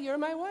that, yeah, you're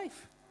my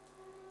wife.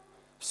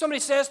 If somebody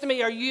says to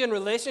me, are you in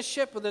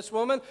relationship with this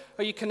woman?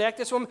 Are you connected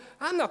to this woman?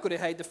 I'm not going to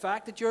hide the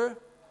fact that you're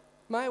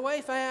my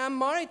wife. I am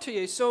married to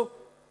you. So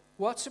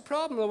what's the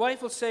problem? The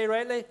wife will say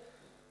rightly,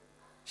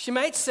 she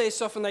might say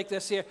something like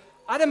this here.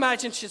 I'd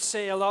imagine she'd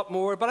say a lot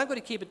more, but I'm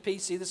going to keep it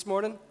PC this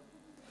morning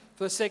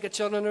for the sake of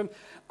children in the room.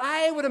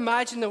 I would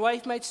imagine the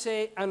wife might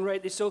say, and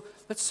rightly so,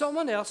 that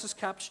someone else has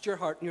captured your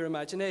heart and your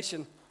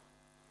imagination.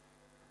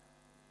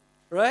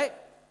 Right?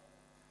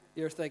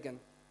 You're thinking,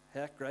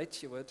 heck, right,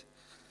 she would.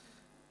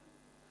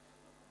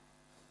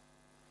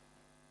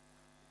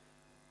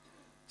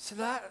 So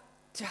that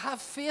to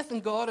have faith in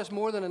God is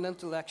more than an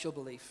intellectual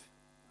belief.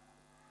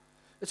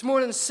 It's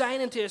more than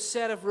signing to a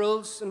set of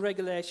rules and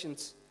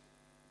regulations.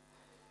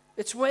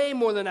 It's way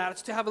more than that.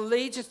 It's to have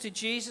allegiance to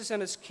Jesus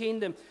and his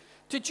kingdom.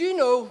 Did you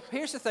know,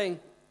 here's the thing,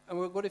 and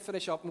we're going to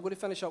finish up. I'm going to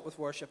finish up with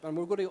worship, and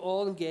we're going to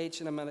all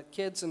engage in a minute,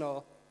 kids and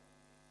all.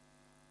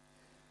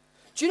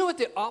 Do you know what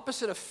the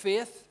opposite of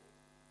faith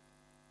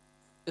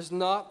is?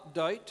 Not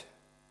doubt.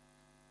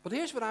 But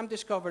here's what I'm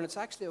discovering. It's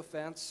actually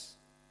offense.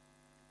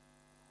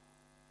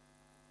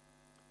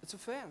 It's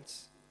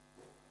offense.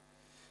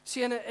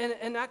 See,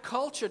 in that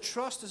culture,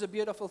 trust is a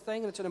beautiful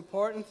thing, and it's an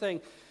important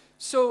thing.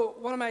 So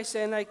what am I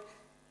saying?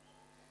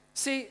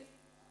 See,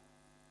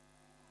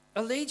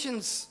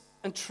 allegiance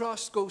and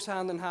trust goes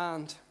hand in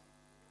hand.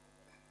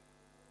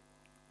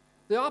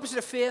 The opposite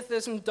of faith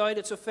isn't doubt,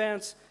 it's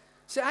offense.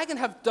 See, I can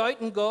have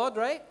doubt in God,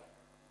 right?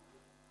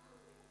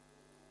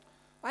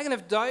 I can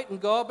have doubt in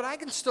God, but I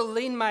can still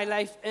lean my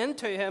life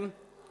into him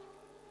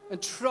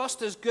and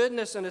trust his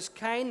goodness and his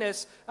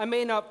kindness. I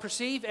may not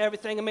perceive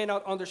everything. I may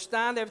not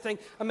understand everything.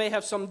 I may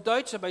have some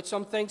doubts about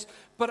some things,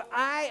 but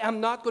I am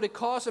not going to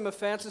cause him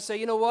offense and say,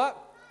 you know what?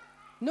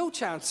 No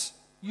chance.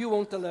 You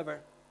won't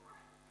deliver.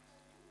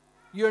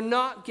 You're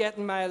not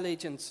getting my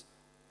allegiance.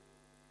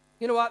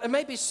 You know what? It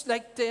might be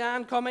like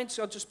Diane comments.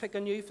 I'll just pick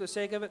on you for the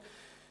sake of it.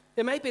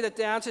 It might be that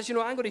Diane says, I'm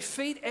going to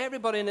feed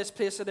everybody in this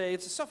place today.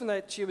 It's something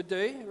that she would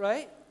do,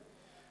 right?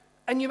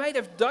 And you might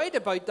have doubt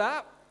about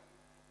that.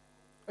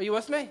 Are you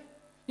with me?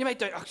 You might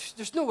doubt,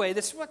 there's no way.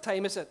 What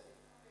time is it?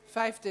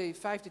 5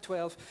 to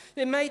 12.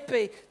 It might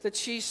be that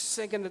she's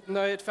thinking that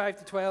now at 5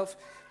 to 12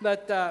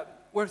 that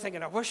we're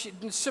thinking, the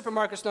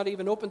supermarket's not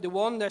even open to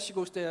 1 unless she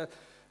goes to,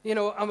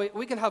 and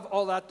we can have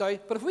all that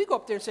doubt. But if we go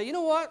up there and say, you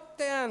know what,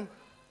 Dan,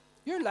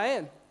 you're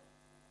lying.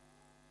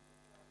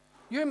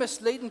 You're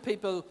misleading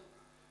people.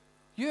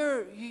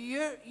 I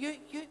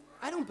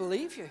don't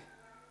believe you.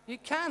 You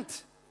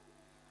can't.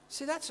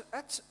 See, that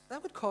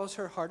would cause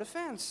her heart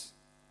offense,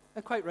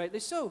 and quite rightly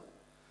so.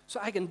 So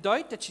I can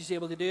doubt that she's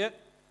able to do it,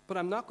 but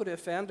I'm not going to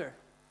offend her.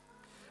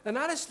 And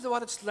that is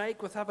what it's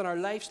like with having our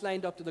lives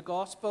lined up to the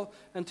gospel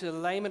and to the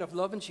alignment of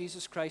loving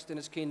Jesus Christ in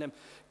his kingdom.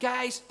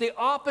 Guys, the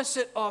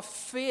opposite of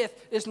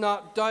faith is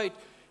not doubt.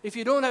 If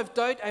you don't have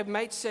doubt, I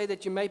might say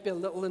that you might be a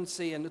little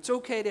insane. It's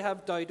okay to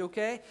have doubt,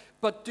 okay?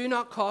 But do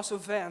not cause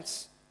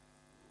offense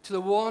to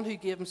the one who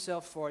gave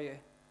himself for you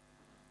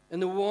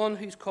and the one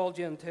who's called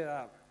you into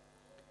that.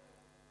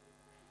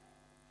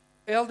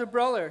 Elder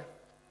brother,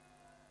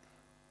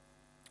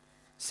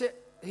 see,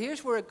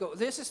 here's where it goes.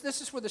 This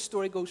is where the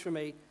story goes for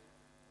me.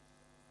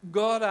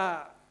 God,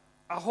 I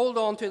hold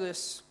on to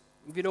this,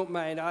 if you don't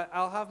mind.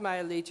 I'll have my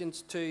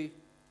allegiance to,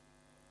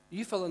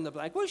 you fill in the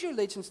blank. Where's your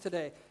allegiance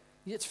today?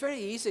 It's very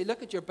easy.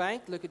 Look at your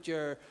bank. Look at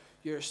your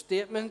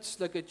statements.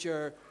 Look at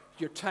your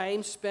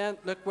time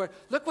spent. Look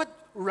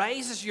what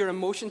rises your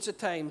emotions at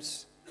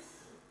times.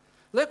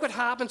 Look what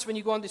happens when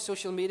you go onto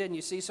social media and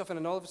you see something,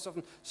 and all of a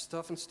sudden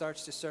stuff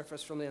starts to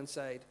surface from the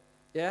inside.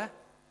 Yeah?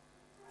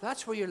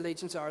 That's where your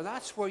allegiance are.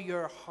 That's where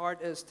your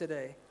heart is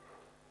today.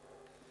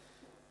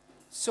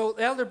 So,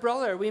 elder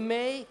brother, we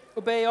may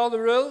obey all the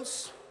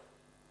rules,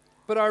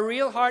 but our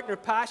real heart and our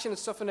passion is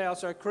something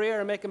else. Our career,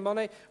 our making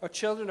money, our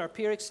children, our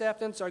peer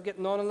acceptance, our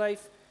getting on in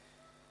life.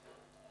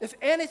 If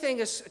anything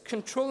is a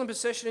controlling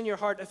position in your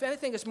heart, if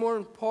anything is more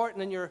important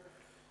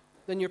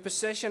than your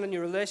position and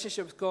your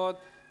relationship with God,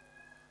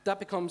 that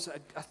becomes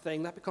a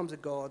thing. That becomes a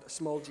God, a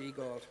small g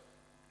God.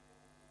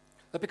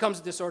 That becomes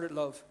a disordered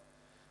love.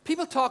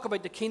 People talk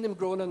about the kingdom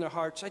growing in their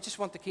hearts. I just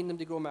want the kingdom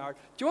to grow in my heart.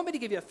 Do you want me to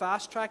give you a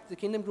fast track to the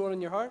kingdom growing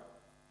in your heart?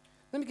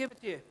 Let me give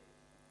it to you.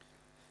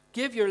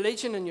 Give your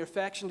religion and your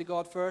affection to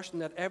God first,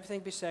 and let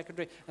everything be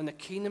secondary, and the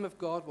kingdom of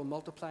God will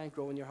multiply and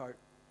grow in your heart.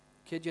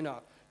 Kid you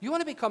not. You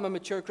want to become a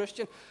mature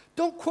Christian?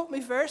 Don't quote me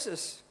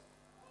verses.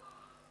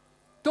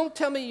 Don't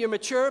tell me you're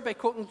mature by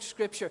quoting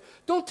scripture.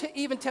 Don't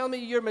even tell me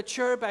you're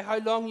mature by how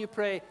long you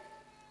pray.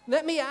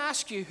 Let me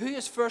ask you, who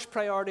is first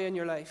priority in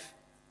your life?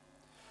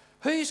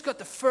 Who's got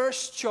the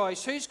first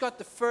choice? Who's got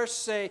the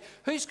first say?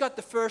 Who's got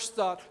the first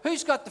thought?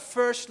 Who's got the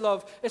first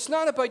love? It's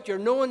not about your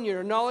knowing,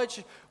 your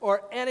knowledge,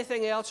 or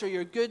anything else, or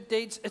your good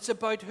deeds. It's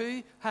about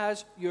who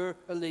has your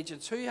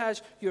allegiance, who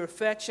has your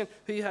affection,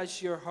 who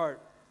has your heart.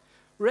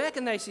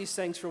 Recognize these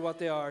things for what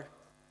they are.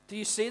 Do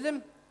you see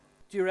them?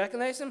 Do you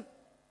recognize them?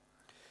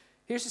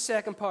 Here's the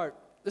second part.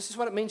 This is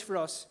what it means for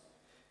us.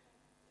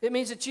 It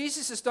means that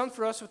Jesus has done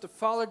for us what the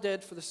Father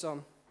did for the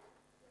Son.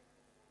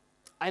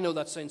 I know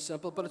that sounds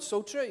simple, but it's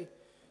so true.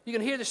 You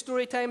can hear the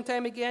story time and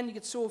time again. You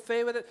get so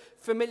familiar with it.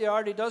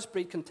 Familiarity does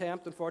breed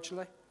contempt,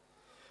 unfortunately.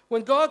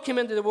 When God came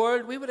into the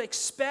world, we would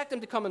expect him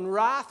to come in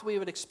wrath. We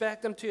would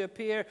expect him to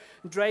appear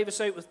and drive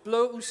us out with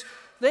blows.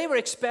 They were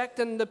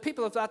expecting, the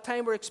people of that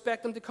time were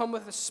expecting him to come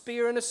with a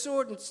spear and a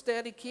sword.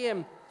 Instead, he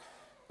came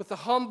with the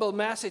humble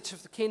message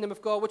of the kingdom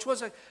of God, which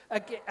was,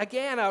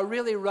 again, a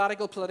really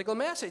radical political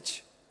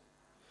message.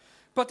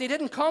 But he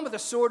didn't come with a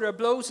sword or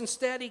blows.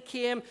 Instead, he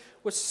came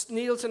with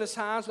nails in his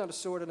hands, not a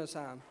sword in his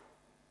hand.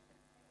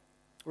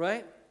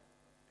 Right?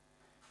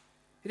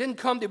 He didn't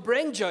come to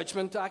bring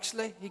judgment,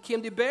 actually. He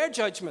came to bear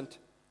judgment.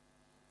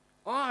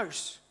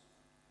 Ours.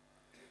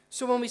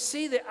 So when we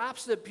see the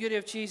absolute beauty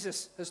of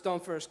Jesus has done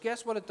for us,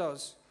 guess what it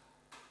does?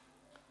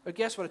 Or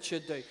guess what it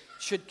should do? It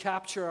should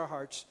capture our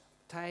hearts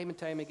time and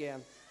time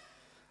again.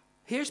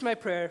 Here's my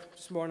prayer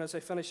this morning as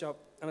I finish up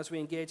and as we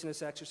engage in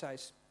this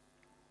exercise.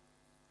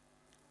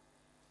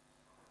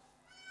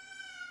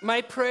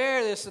 My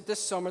prayer is that this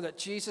summer that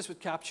Jesus would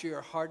capture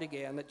your heart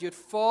again, that you'd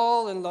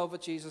fall in love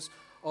with Jesus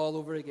all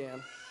over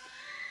again.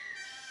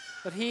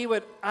 That he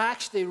would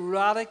actually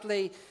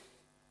radically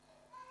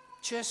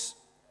just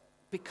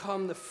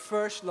become the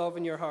first love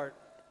in your heart.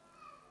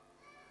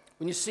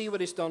 When you see what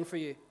he's done for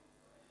you.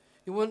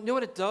 You know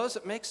what it does?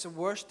 It makes the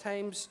worst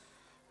times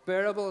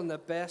bearable and the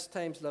best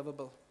times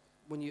livable.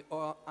 When you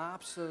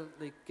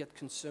absolutely get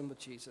consumed with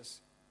Jesus.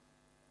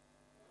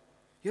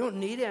 You don't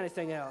need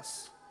anything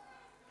else.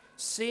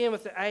 Seeing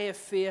with the eye of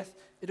faith,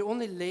 it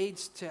only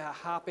leads to a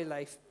happy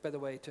life, by the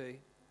way, too.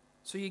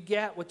 So you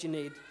get what you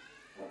need.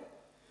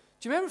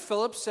 Do you remember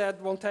Philip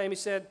said one time, he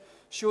said,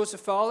 show us the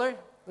Father,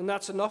 and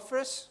that's enough for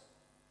us?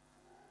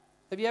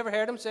 Have you ever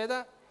heard him say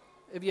that?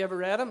 Have you ever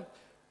read him?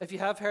 If you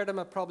have heard him,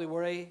 I probably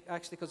worry,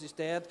 actually, because he's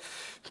dead.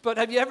 But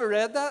have you ever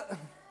read that?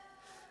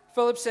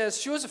 Philip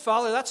says, show us the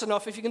Father, that's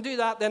enough. If you can do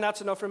that, then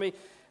that's enough for me.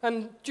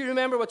 And do you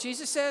remember what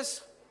Jesus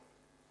says?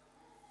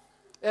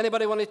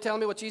 Anybody want to tell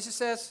me what Jesus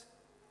says?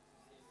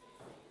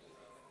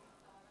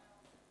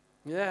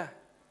 Yeah.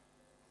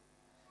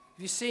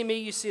 If you see me,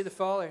 you see the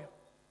Father.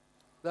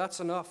 That's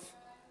enough.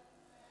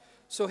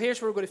 So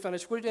here's where we're going to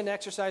finish. We're doing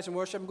exercise and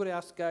worship. I'm going to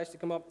ask the guys to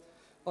come up.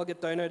 I'll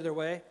get down out of their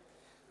way.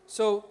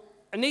 So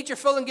I need your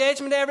full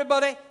engagement,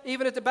 everybody,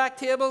 even at the back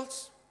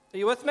tables. Are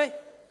you with me?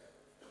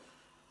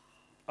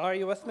 Are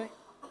you with me?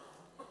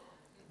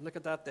 Look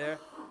at that there.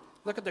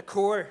 Look at the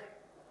core.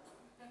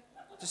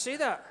 Did you see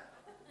that?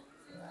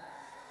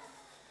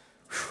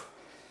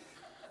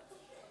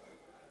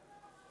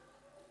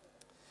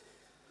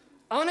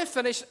 I want to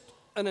finish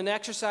in an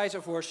exercise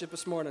of worship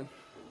this morning.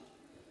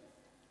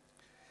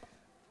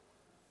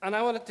 And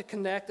I wanted to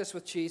connect us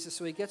with Jesus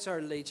so he gets our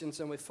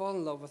allegiance and we fall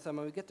in love with him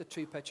and we get the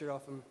true picture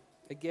of him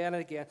again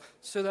and again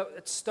so that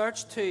it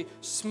starts to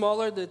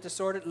smother the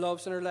disordered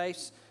loves in our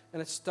lives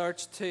and it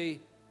starts to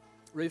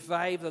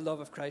revive the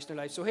love of Christ in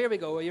our lives. So here we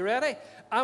go. Are you ready?